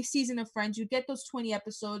get a season of Friends, you'd get those 20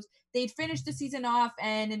 episodes, they'd finish the season off,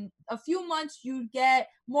 and in a few months you'd get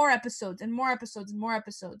more episodes and more episodes and more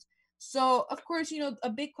episodes. So of course, a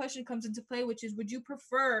big question comes into play, which is, would you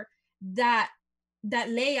prefer that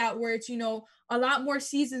layout where it's, a lot more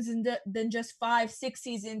seasons than just 5, 6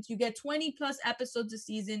 seasons? You get 20 plus episodes a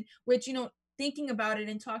season, which, thinking about it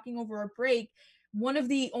and talking over a break, one of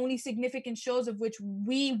the only significant shows of which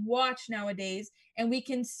we watch nowadays, and we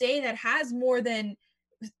can say that has more than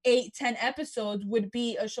 8, 10 episodes, would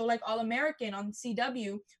be a show like All American on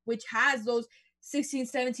CW, which has those 16,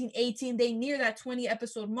 17, 18, they near that 20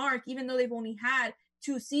 episode mark, even though they've only had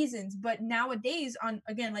 2 seasons. But nowadays, on,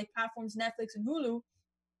 again, like platforms Netflix and Hulu,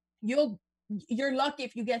 you're lucky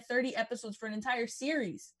if you get 30 episodes for an entire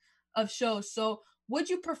series of shows. So would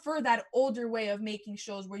you prefer that older way of making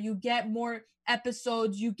shows where you get more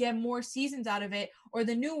episodes, you get more seasons out of it, or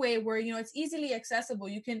the new way where, it's easily accessible?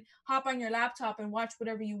 You can hop on your laptop and watch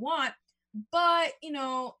whatever you want, but,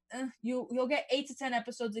 you'll get 8 to 10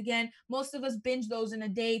 episodes again. Most of us binge those in a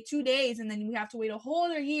day, 2 days, and then we have to wait a whole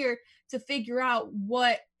other year to figure out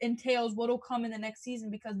what entails, what'll come in the next season,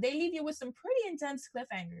 because they leave you with some pretty intense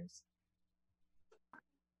cliffhangers.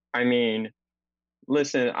 I mean,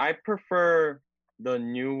 listen, I prefer the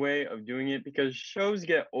new way of doing it because shows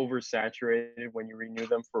get oversaturated when you renew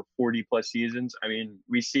them for 40 plus seasons. I mean,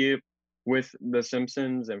 we see it with The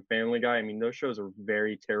Simpsons and Family Guy. I mean, those shows are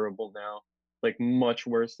very terrible now, like much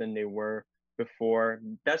worse than they were before.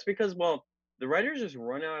 That's because, well, the writers just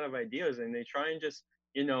run out of ideas and they try and just,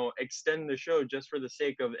 extend the show just for the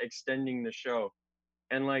sake of extending the show.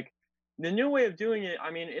 And like the new way of doing it,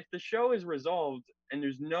 I mean, if the show is resolved and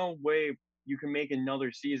there's no way you can make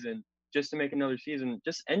another season just to make another season.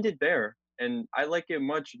 Just end it there. And I like it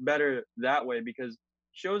much better that way because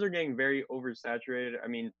shows are getting very oversaturated. I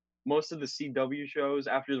mean, most of the CW shows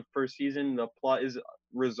after the first season, the plot is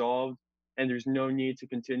resolved and there's no need to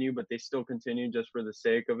continue, but they still continue just for the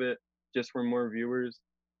sake of it, just for more viewers.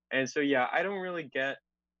 And so, yeah, I don't really get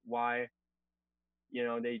why,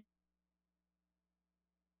 they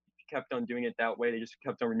kept on doing it that way. They just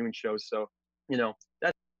kept on renewing shows. So,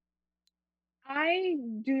 that's. I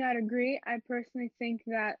do not agree. I personally think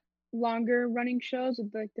that longer running shows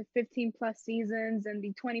with like the 15 plus seasons and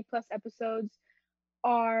the 20 plus episodes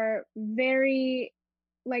are very,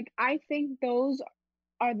 like, I think those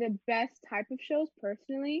are the best type of shows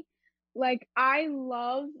personally. Like, I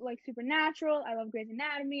love like Supernatural, I love Grey's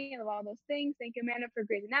Anatomy, I love all those things. Thank you, Amanda, for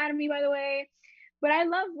Grey's Anatomy, by the way. But I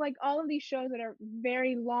love like all of these shows that are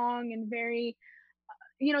very long and very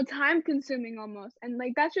time consuming almost. And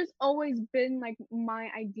like that's just always been like my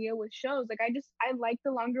idea with shows. Like I like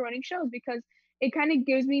the longer running shows because it kind of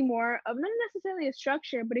gives me more of not necessarily a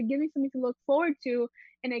structure, but it gives me something to look forward to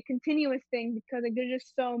and a continuous thing because like there's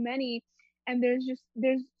just so many and there's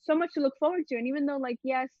so much to look forward to. And even though like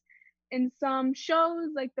yes, in some shows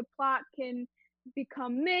like the plot can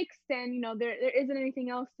become mixed and there isn't anything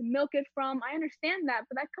else to milk it from, I understand that,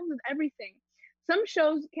 but that comes with everything. Some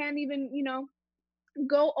shows can't even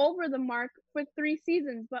go over the mark for 3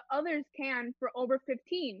 seasons, but others can for over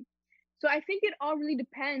 15. So I think it all really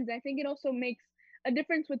depends. I think it also makes a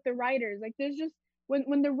difference with the writers. Like there's just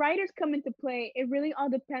when the writers come into play, it really all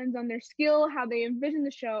depends on their skill, how they envision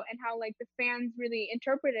the show, and how like the fans really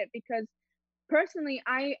interpret it. Because personally,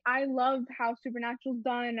 I love how Supernatural's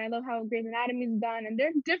done, and I love how Grey's Anatomy's done, and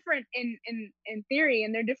they're different in theory,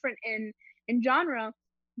 and they're different in genre,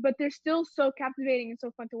 but they're still so captivating and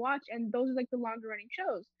so fun to watch. And those are like the longer running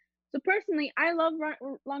shows. So personally, I love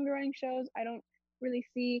longer running shows. I don't really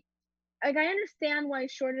see, like, I understand why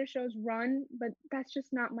shorter shows run, but that's just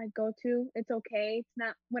not my go-to. It's okay. It's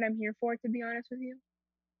not what I'm here for, to be honest with you.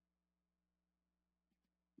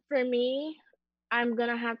 For me, I'm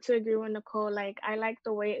gonna have to agree with Nicole. Like, I like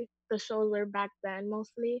the way the shows were back then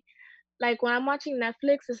mostly. Like, when I'm watching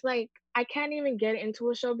Netflix, it's like I can't even get into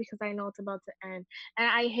a show because I know it's about to end. And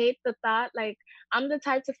I hate the thought, like, I'm the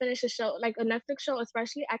type to finish a show, like a Netflix show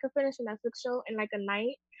especially, I could finish a Netflix show in like a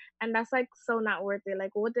night, and that's like so not worth it.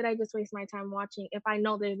 Like, what did I just waste my time watching if I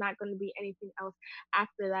know there's not going to be anything else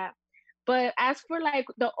after that? But as for like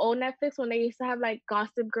the old Netflix, when they used to have like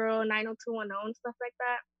Gossip Girl, 90210 and stuff like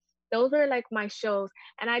that, those are like my shows.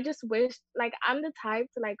 And I just wish, like, I'm the type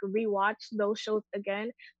to like rewatch those shows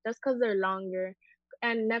again just because they're longer.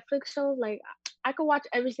 And Netflix shows, like, I could watch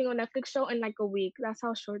every single Netflix show in like a week. That's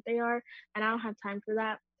how short they are, and I don't have time for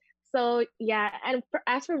that. So yeah, and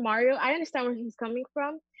as for Mario, I understand where he's coming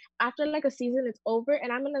from. After like a season, it's over,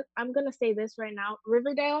 and I'm gonna say this right now: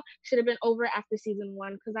 Riverdale should have been over after season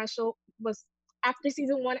 1 because that show was, after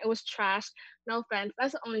season 1 it was trash. No offense,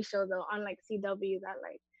 that's the only show though on like CW that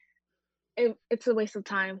like it's a waste of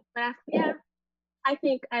time. But yeah, I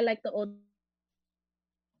think I like the old.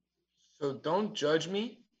 So don't judge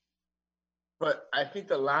me, but I think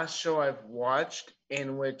the last show I've watched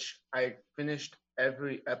in which I finished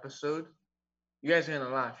every episode, you guys are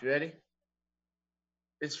gonna laugh. You ready?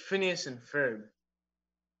 It's Phineas and Ferb.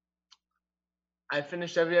 I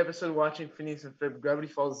finished every episode watching Phineas and Ferb. Gravity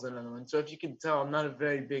Falls is another one. So if you can tell, I'm not a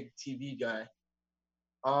very big TV guy.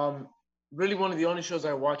 Really, one of the only shows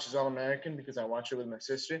I watch is All American because I watch it with my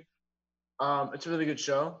sister. It's a really good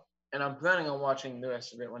show, and I'm planning on watching the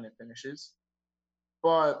rest of it when it finishes.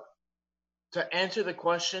 But to answer the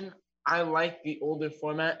question, I like the older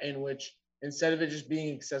format in which instead of it just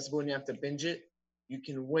being accessible and you have to binge it, you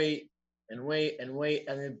can wait and wait and wait,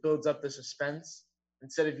 and it builds up the suspense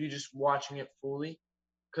instead of you just watching it fully.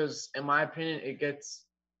 Because in my opinion,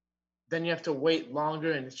 then you have to wait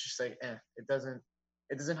longer, and it's just like, it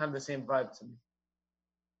doesn't have the same vibe to me.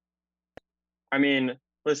 I mean,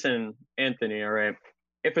 listen, Anthony, all right.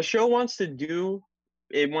 If a show wants to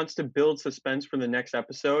build suspense for the next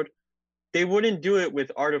episode, they wouldn't do it with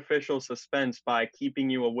artificial suspense by keeping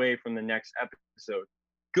you away from the next episode.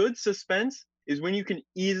 Good suspense is when you can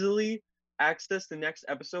easily access the next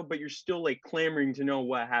episode, but you're still like clamoring to know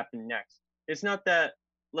what happened next. It's not that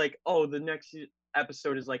like, oh, the next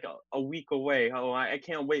episode is like a week away. Oh, I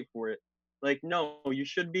can't wait for it. Like, no, you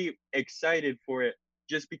should be excited for it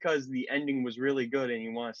just because the ending was really good and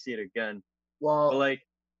you want to see it again. Well, but like,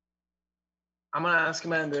 I'm gonna ask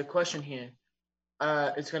Amanda a question here.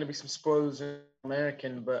 It's gonna be some spoilers in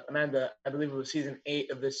American, but Amanda, I believe it was season 8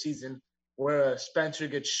 of this season where Spencer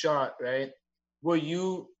gets shot, right? Were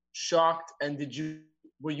you shocked, and did you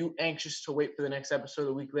were you anxious to wait for the next episode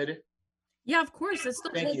a week later? Yeah, of course. That's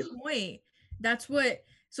the Thank whole you. point. That's what.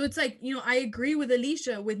 So it's like, I agree with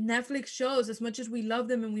Alicia with Netflix shows. As much as we love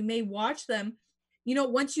them and we may watch them,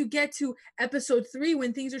 once you get to episode 3,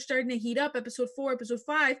 when things are starting to heat up, episode 4, episode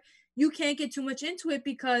 5, you can't get too much into it,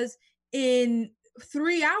 because in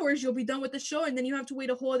 3 hours you'll be done with the show, and then you have to wait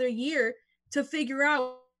a whole other year to figure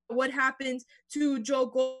out what happens to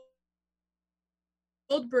Joe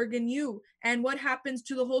Goldberg and you, and what happens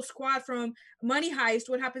to the whole squad from Money Heist,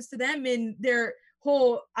 what happens to them in their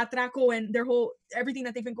whole atraco and their whole everything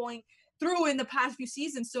that they've been going through in the past few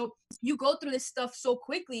seasons. So you go through this stuff so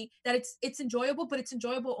quickly that it's enjoyable, but it's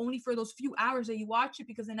enjoyable only for those few hours that you watch it,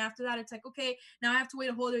 because then after that it's like, okay, now I have to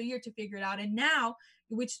wait a whole other year to figure it out. And now,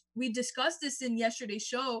 which we discussed this in yesterday's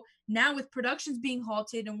show, now with productions being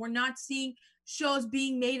halted and we're not seeing shows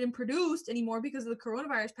being made and produced anymore because of the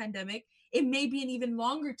coronavirus pandemic, it may be an even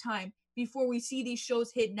longer time before we see these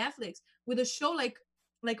shows hit Netflix. With a show like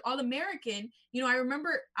All American, I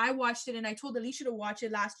remember I watched it and I told Alicia to watch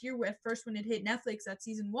it last year at first when it hit Netflix at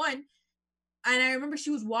season 1. And I remember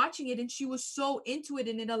she was watching it and she was so into it,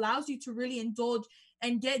 and it allows you to really indulge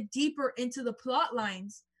and get deeper into the plot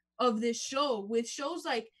lines of this show. With shows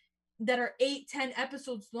like that are 8-10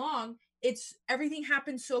 episodes long, it's everything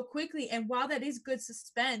happens so quickly. And while that is good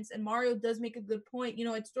suspense, and Mario does make a good point,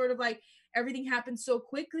 it's sort of like everything happens so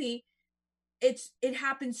quickly, it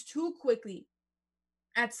happens too quickly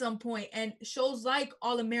at some point. And shows like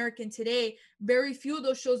All American today, very few of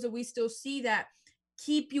those shows that we still see that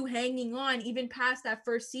keep you hanging on even past that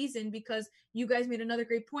first season, because you guys made another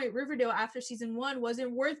great point. Riverdale after season 1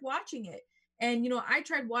 wasn't worth watching it. And, I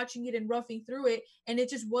tried watching it and roughing through it, and it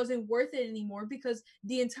just wasn't worth it anymore, because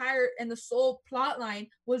the entire and the sole plot line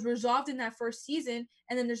was resolved in that first season,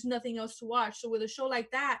 and then there's nothing else to watch. So with a show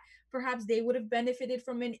like that, perhaps they would have benefited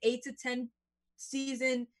from an 8 to 10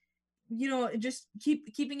 season, just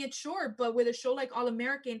keeping it short. But with a show like All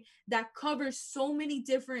American that covers so many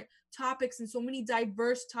different topics and so many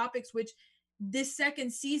diverse topics, which this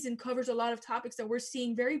second season covers a lot of topics that we're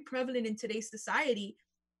seeing very prevalent in today's society,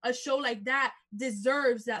 a show like that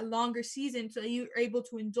deserves that longer season so you're able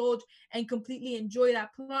to indulge and completely enjoy that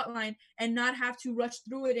plot line and not have to rush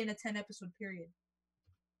through it in a 10 episode period.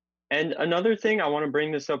 And another thing, I want to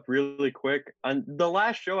bring this up really quick. The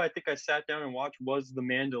last show I think I sat down and watched was The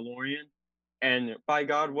Mandalorian. And by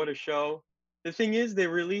God, what a show. The thing is, they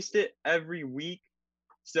released it every week.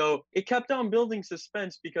 So it kept on building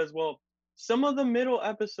suspense because, well, some of the middle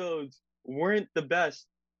episodes weren't the best,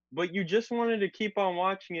 but you just wanted to keep on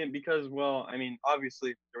watching it because, well, I mean,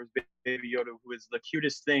 obviously there was Baby Yoda, who is the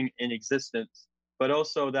cutest thing in existence, but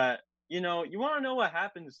also that, you want to know what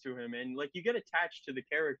happens to him, and like you get attached to the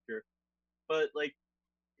character, but like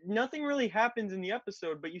nothing really happens in the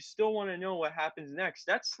episode, but you still want to know what happens next.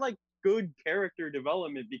 That's like good character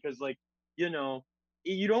development, because like, you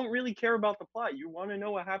don't really care about the plot. You want to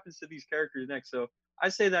know what happens to these characters next. So I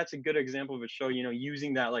say that's a good example of a show,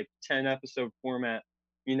 using that like 10 episode format,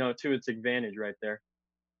 to its advantage right there.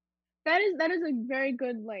 That is a very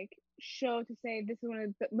good show to say this is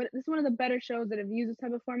one of the better shows that have used this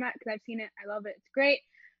type of format, because I've seen it. I love it. It's great.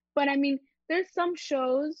 But I mean, there's some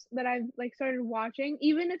shows that I've started watching,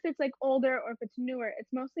 even if it's older or if it's newer. It's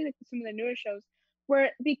mostly some of the newer shows where,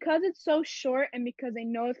 because it's so short and because they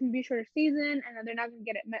know it's going to be a shorter season and that they're not going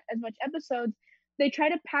to get as much episodes, they try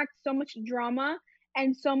to pack so much drama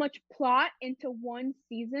and so much plot into one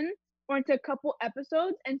season or into a couple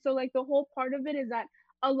episodes. And so the whole part of it is that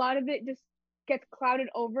a lot of it just gets clouded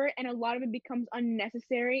over and a lot of it becomes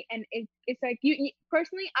unnecessary. And it's like, you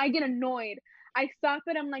personally, I get annoyed. I stop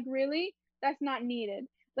it. I'm like, really? That's not needed.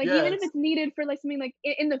 Even if it's needed for something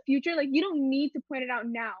in the future, you don't need to point it out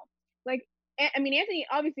now. I mean, Anthony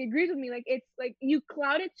obviously agrees with me. It's you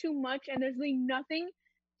cloud it too much and there's really nothing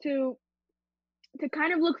to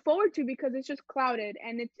kind of look forward to, because it's just clouded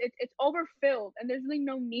and it's overfilled and there's really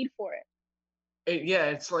no need for it.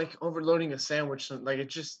 It's like overloading a sandwich. It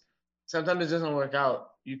just sometimes it doesn't work out.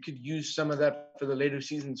 You could use some of that for the later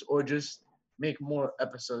seasons, or just make more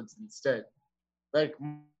episodes instead.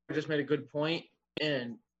 Just made a good point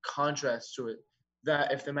in contrast to it,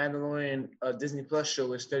 that if the Mandalorian Disney Plus show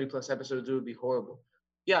was 30 plus episodes, it would be horrible.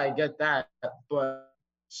 Yeah, I get that, but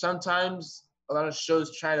sometimes a lot of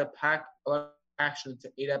shows try to pack a lot of action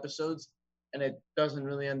into 8 episodes, and it doesn't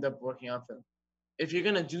really end up working out for them. If you're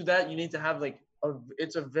gonna do that, you need to have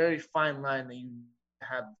it's a very fine line that you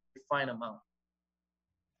have a fine amount.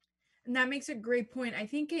 And that makes a great point. I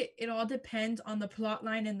think it all depends on the plot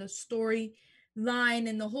line and the story line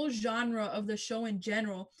and the whole genre of the show in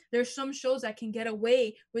general. There's some shows that can get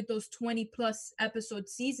away with those 20 plus episode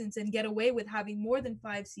seasons and get away with having more than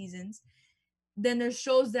 5 seasons. Then there's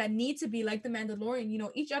shows that need to be like The Mandalorian. You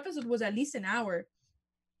know, each episode was at least an hour,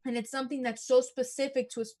 and it's something that's so specific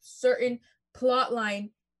to a certain plot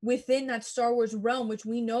line within that Star Wars realm, which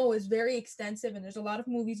we know is very extensive, and there's a lot of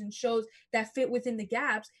movies and shows that fit within the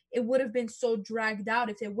gaps. It would have been so dragged out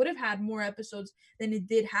if it would have had more episodes than it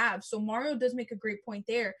did have. So Mario does make a great point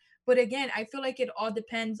there. But again, I feel like it all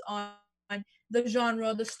depends on the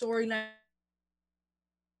genre, the storyline,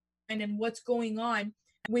 and what's going on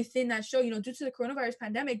within that show. You know, due to the coronavirus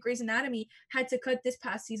pandemic, Grey's Anatomy had to cut this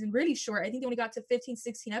past season really short. I think they only got to 15,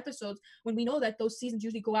 16 episodes, when we know that those seasons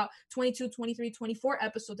usually go out 22, 23, 24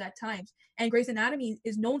 episodes at times. And Grey's Anatomy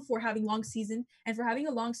is known for having long seasons and for having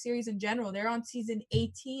a long series in general. They're on season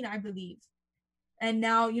 18, I believe. And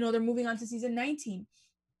now, you know, they're moving on to season 19.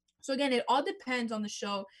 So again, it all depends on the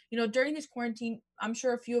show. You know, during this quarantine, I'm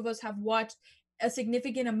sure a few of us have watched a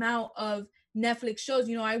significant amount of Netflix shows.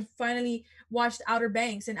 You know, I finally watched Outer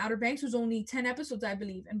Banks, and Outer Banks was only 10 episodes, I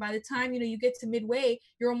believe. And by the time, you know, you get to midway,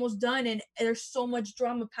 you're almost done, and there's so much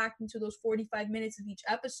drama packed into those 45 minutes of each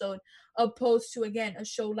episode, opposed to, again, a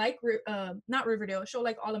show like, not Riverdale, a show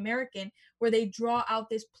like All American, where they draw out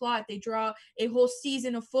this plot, they draw a whole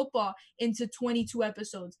season of football into 22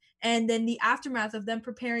 episodes. And then the aftermath of them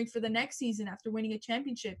preparing for the next season after winning a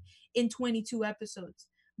championship in 22 episodes.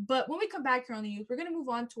 But when we come back here on The Youth, we're going to move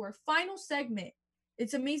on to our final segment.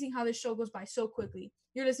 It's amazing how this show goes by so quickly.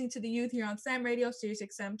 You're listening to The Youth here on Slam Radio, Sirius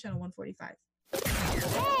XM, channel 145.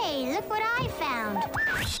 Hey, look what I found.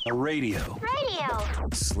 A radio. Radio.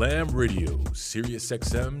 Slam Radio, Sirius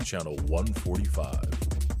XM, channel 145.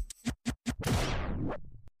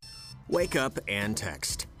 Wake up and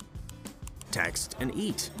text. Text and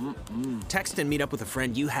eat. Text and meet up with a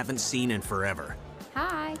friend you haven't seen in forever.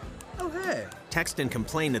 Hi. Oh, hey. Text and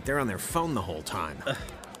complain that they're on their phone the whole time.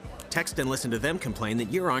 Text and listen to them complain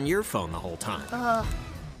that you're on your phone the whole time.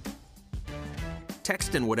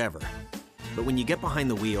 Text and whatever. But when you get behind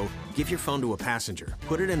the wheel, give your phone to a passenger.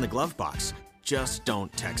 Put it in the glove box. Just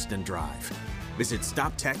don't text and drive. Visit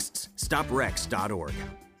StopTextsStopWrecks.org.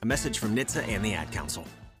 A message from NHTSA and the Ad Council.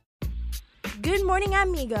 Good morning,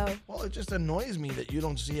 amigo. Well, it just annoys me that you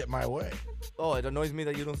don't see it my way. Oh, it annoys me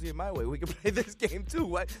that you don't see it my way. We can play this game too.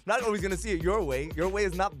 What? Not always gonna see it your way. Your way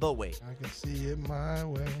is not the way. I can see it my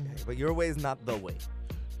way. Okay, but your way is not the way.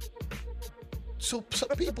 So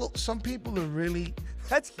some people are really...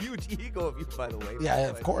 That's huge ego of you, by the way. Yeah,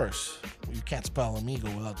 of course. You can't spell amigo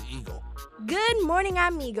without the ego. Good morning,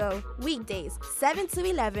 amigo. Weekdays, 7 to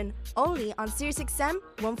 11, only on Sirius XM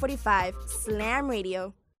 145, Slam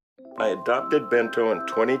Radio. I adopted Bento in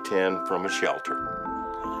 2010 from a shelter.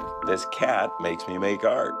 This cat makes me make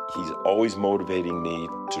art. He's always motivating me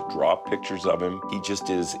to draw pictures of him. He just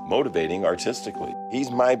is motivating artistically. He's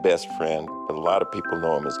my best friend, but a lot of people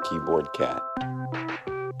know him as Keyboard Cat.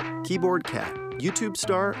 Keyboard Cat, YouTube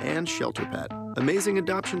star and shelter pet. Amazing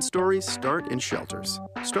adoption stories start in shelters.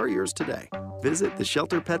 Start yours today. Visit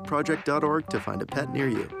theshelterpetproject.org to find a pet near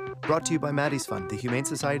you. Brought to you by Maddie's Fund, the Humane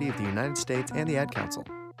Society of the United States, and the Ad Council.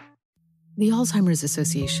 The Alzheimer's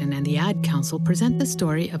Association and the Ad Council present the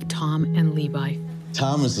story of Tom and Levi.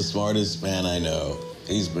 Tom is the smartest man I know.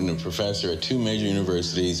 He's been a professor at 2 major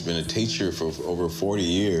universities, been a teacher for over 40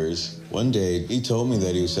 years. One day, he told me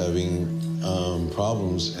that he was having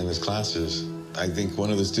problems in his classes. I think one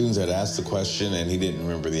of the students had asked the question and he didn't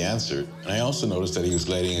remember the answer. And I also noticed that he was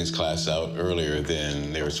letting his class out earlier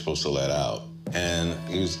than they were supposed to let out. And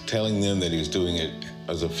he was telling them that he was doing it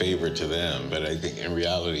as a favor to them, but I think in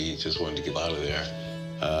reality, he just wanted to get out of there.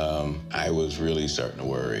 I was really starting to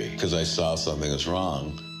worry because I saw something was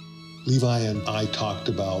wrong. Levi and I talked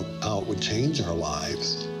about how it would change our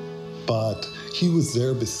lives, but he was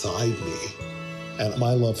there beside me, and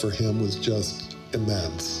my love for him was just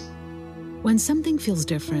immense. When something feels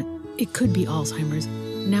different, it could be Alzheimer's.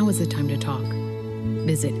 Now is the time to talk.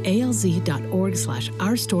 Visit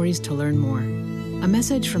alz.org/ourstories to learn more. A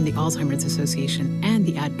message from the Alzheimer's Association and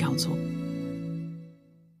the Ad Council.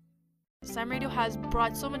 Slam Radio has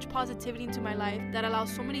brought so much positivity into my life that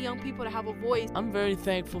allows so many young people to have a voice. I'm very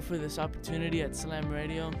thankful for this opportunity at Slam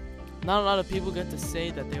Radio. Not a lot of people get to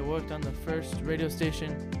say that they worked on the first radio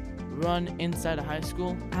station run inside a high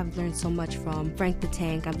school. I've learned so much from Frank the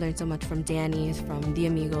Tank. I've learned so much from Danny, from The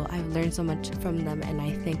Amigo. I've learned so much from them, and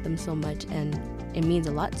I thank them so much. And it means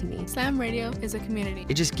a lot to me. Slam Radio is a community.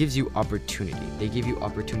 It just gives you opportunity. They give you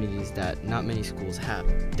opportunities that not many schools have.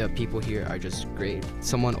 The people here are just great.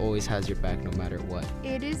 Someone always has your back no matter what.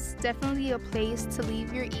 It is definitely a place to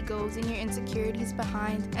leave your egos and your insecurities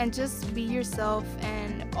behind and just be yourself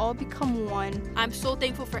and all become one. I'm so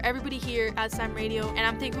thankful for everybody here at Slam Radio, and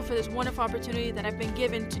I'm thankful for this wonderful opportunity that I've been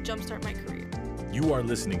given to jumpstart my career. You are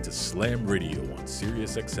listening to Slam Radio on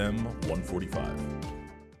Sirius XM 145.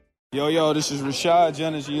 Yo, this is Rashad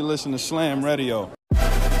Jennings, and you listen to Slam Radio.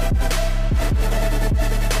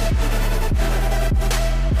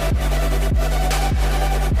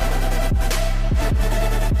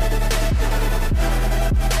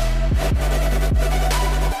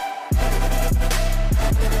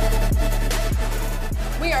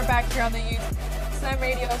 We are back here on the Youth Slam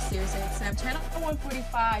Radio Sirius XM channel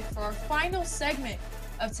 145 for our final segment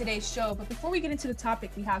of today's show. But before we get into the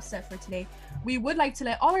topic we have set for today, we would like to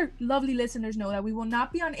let all our lovely listeners know that we will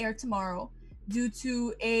not be on air tomorrow due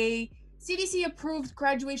to a CDC approved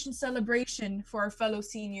graduation celebration for our fellow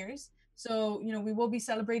seniors. So, we will be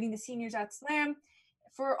celebrating the seniors at Slam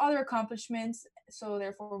for other accomplishments. So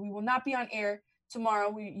therefore we will not be on air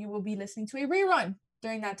tomorrow. You will be listening to a rerun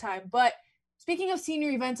during that time. But speaking of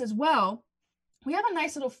senior events as well, we have a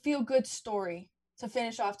nice little feel-good story to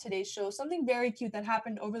finish off today's show, something very cute that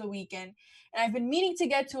happened over the weekend. And I've been meaning to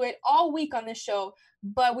get to it all week on this show,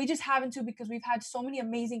 but we just haven't to because we've had so many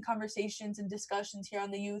amazing conversations and discussions here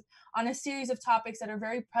on the Youth on a series of topics that are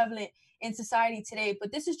very prevalent in society today.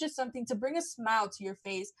 But this is just something to bring a smile to your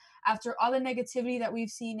face after all the negativity that we've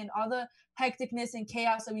seen and all the hecticness and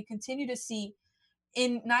chaos that we continue to see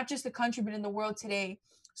in not just the country, but in the world today.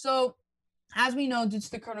 So as we know, due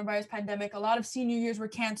to the coronavirus pandemic, a lot of senior years were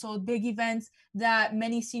canceled. Big events that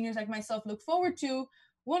many seniors like myself look forward to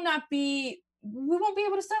we won't be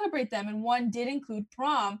able to celebrate them. And one did include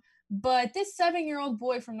prom. But this 7-year-old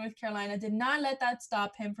boy from North Carolina did not let that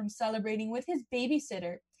stop him from celebrating with his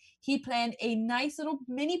babysitter. He planned a nice little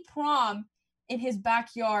mini prom in his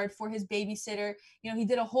backyard for his babysitter. He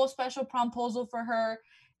did a whole special promposal for her.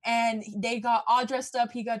 And they got all dressed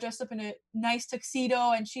up. He got dressed up in a nice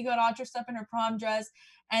tuxedo and she got all dressed up in her prom dress.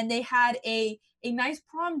 And they had a nice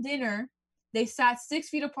prom dinner. They sat 6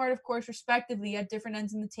 feet apart, of course, respectively at different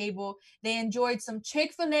ends of the table. They enjoyed some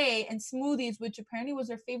Chick-fil-A and smoothies, which apparently was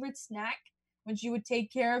their favorite snack when she would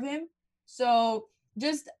take care of him. So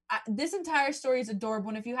just this entire story is adorable.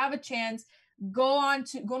 And if you have a chance, go on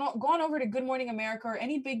over to Good Morning America or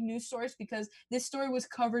any big news source, because this story was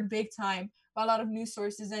covered big time by a lot of news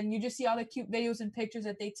sources, and you just see all the cute videos and pictures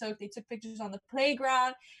that they took. They took pictures on the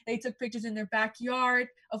playground. They took pictures in their backyard,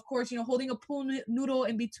 of course, holding a pool noodle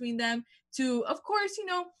in between them to, of course,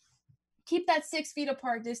 keep that 6 feet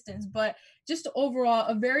apart distance. But just overall,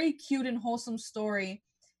 a very cute and wholesome story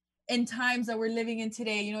in times that we're living in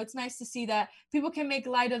today. It's nice to see that people can make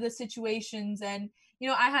light of the situations. And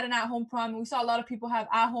I had an at-home prom, and we saw a lot of people have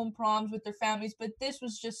at-home proms with their families, but this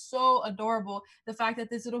was just so adorable. The fact that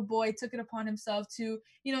this little boy took it upon himself to,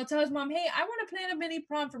 tell his mom, hey, I want to plan a mini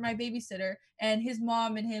prom for my babysitter. And his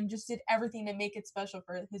mom and him just did everything to make it special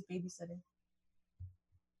for his babysitter.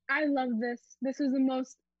 I love this. This was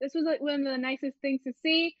like one of the nicest things to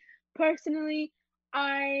see. Personally,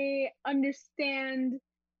 I understand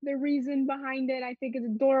the reason behind it. I think it's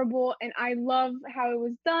adorable, and I love how it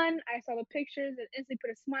was done. I saw the pictures and instantly put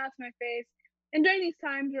a smile to my face. And during these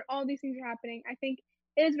times where all these things are happening, I think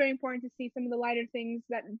it is very important to see some of the lighter things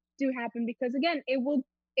that do happen, because again, it will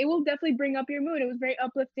definitely bring up your mood. It was very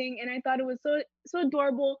uplifting, and I thought it was so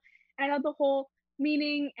adorable. And I thought the whole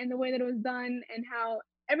meaning and the way that it was done and how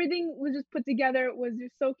everything was just put together was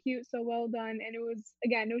just so cute, so well done. And it was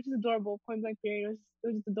just adorable. Point blank period. It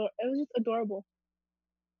was just adorable.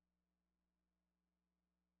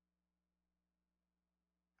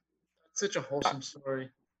 Such a wholesome story.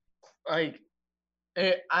 Like,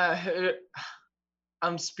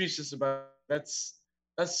 I'm speechless about it.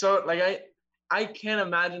 That's so, like, I can't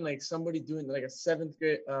imagine like somebody doing like a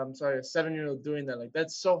 7-year-old doing that. Like,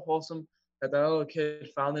 that's so wholesome that little kid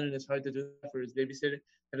found it in his heart to do that for his babysitter,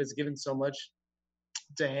 that has given so much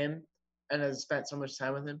to him and has spent so much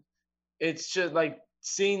time with him. It's just like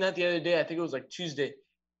seeing that the other day. I think it was like Tuesday.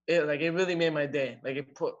 It really made my day. Like,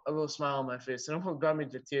 it put a little smile on my face. It almost brought me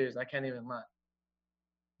to tears. I can't even lie.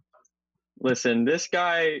 Listen, this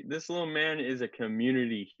little man is a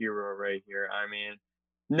community hero right here. I mean,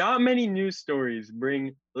 not many news stories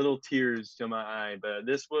bring little tears to my eye, but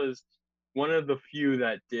this was one of the few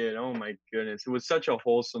that did. Oh my goodness. It was such a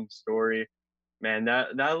wholesome story. Man,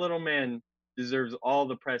 that little man deserves all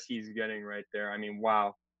the press he's getting right there. I mean,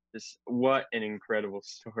 wow. What an incredible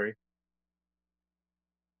story.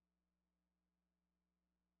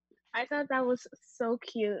 I thought that was so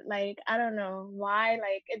cute. Like, I don't know why.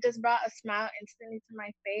 Like, it just brought a smile instantly to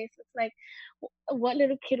my face. It's like, what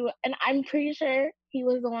little kid would, and I'm pretty sure he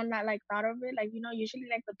was the one that like thought of it. Like, usually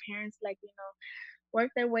like the parents like, work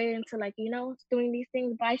their way into like, doing these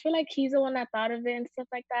things. But I feel like he's the one that thought of it and stuff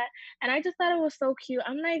like that. And I just thought it was so cute.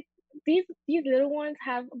 I'm like, these little ones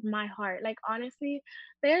have my heart. Like, honestly,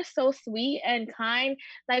 they're so sweet and kind.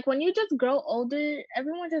 Like, when you just grow older,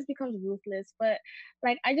 everyone just becomes ruthless. But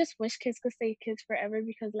like, I just wish kids could stay kids forever,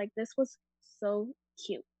 because like this was so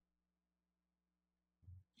cute.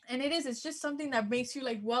 And it's just something that makes you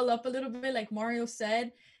like well up a little bit, like Mario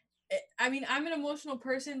said. I mean, I'm an emotional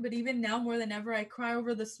person, but even now more than ever, I cry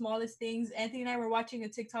over the smallest things. Anthony and I were watching a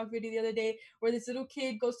TikTok video the other day where this little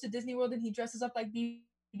kid goes to Disney World and he dresses up like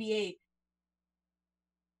BB-8.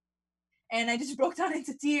 And I just broke down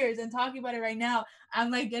into tears, and talking about it right now, I'm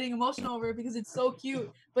like getting emotional over it because it's so cute.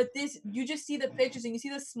 But you just see the pictures and you see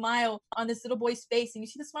the smile on this little boy's face and you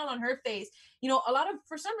see the smile on her face. A lot of,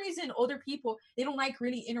 for some reason, older people, they don't like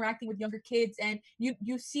really interacting with younger kids. And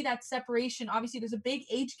you see that separation. Obviously, there's a big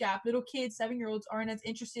age gap. Little kids, 7-year-olds aren't as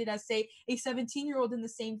interested as, say, a 17-year-old in the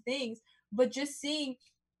same things. But just seeing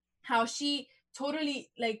how she totally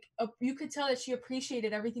like you could tell that she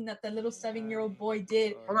appreciated everything that the little 7-year-old boy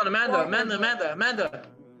did. Hold on, Amanda.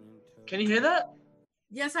 Can you hear that?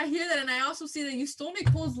 Yes, I hear that, and I also see that you stole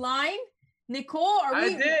Nicole's line. Nicole, I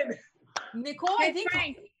did. Nicole, hey,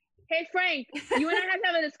 Frank, you and I have to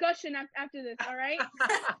have a discussion after this, all right? You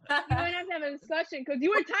and I have to have a discussion because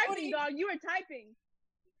you were typing, dog. You were typing.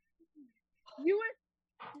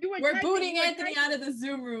 We're booting Anthony out of the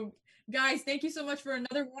Zoom room. Guys, thank you so much for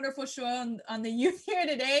another wonderful show on the youth here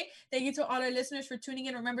today. Thank you to all our listeners for tuning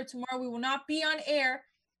in. Remember, tomorrow we will not be on air.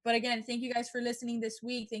 But again, thank you guys for listening this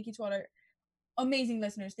week. Thank you to all our amazing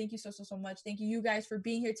listeners. Thank you so much. Thank you guys for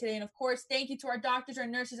being here today. And of course, thank you to our doctors, our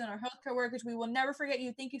nurses, and our healthcare workers. We will never forget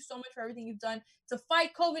you. Thank you so much for everything you've done to fight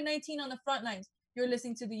COVID-19 on the front lines. You're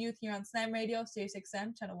listening to The Youth here on Slam Radio, Sirius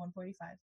XM, channel 145.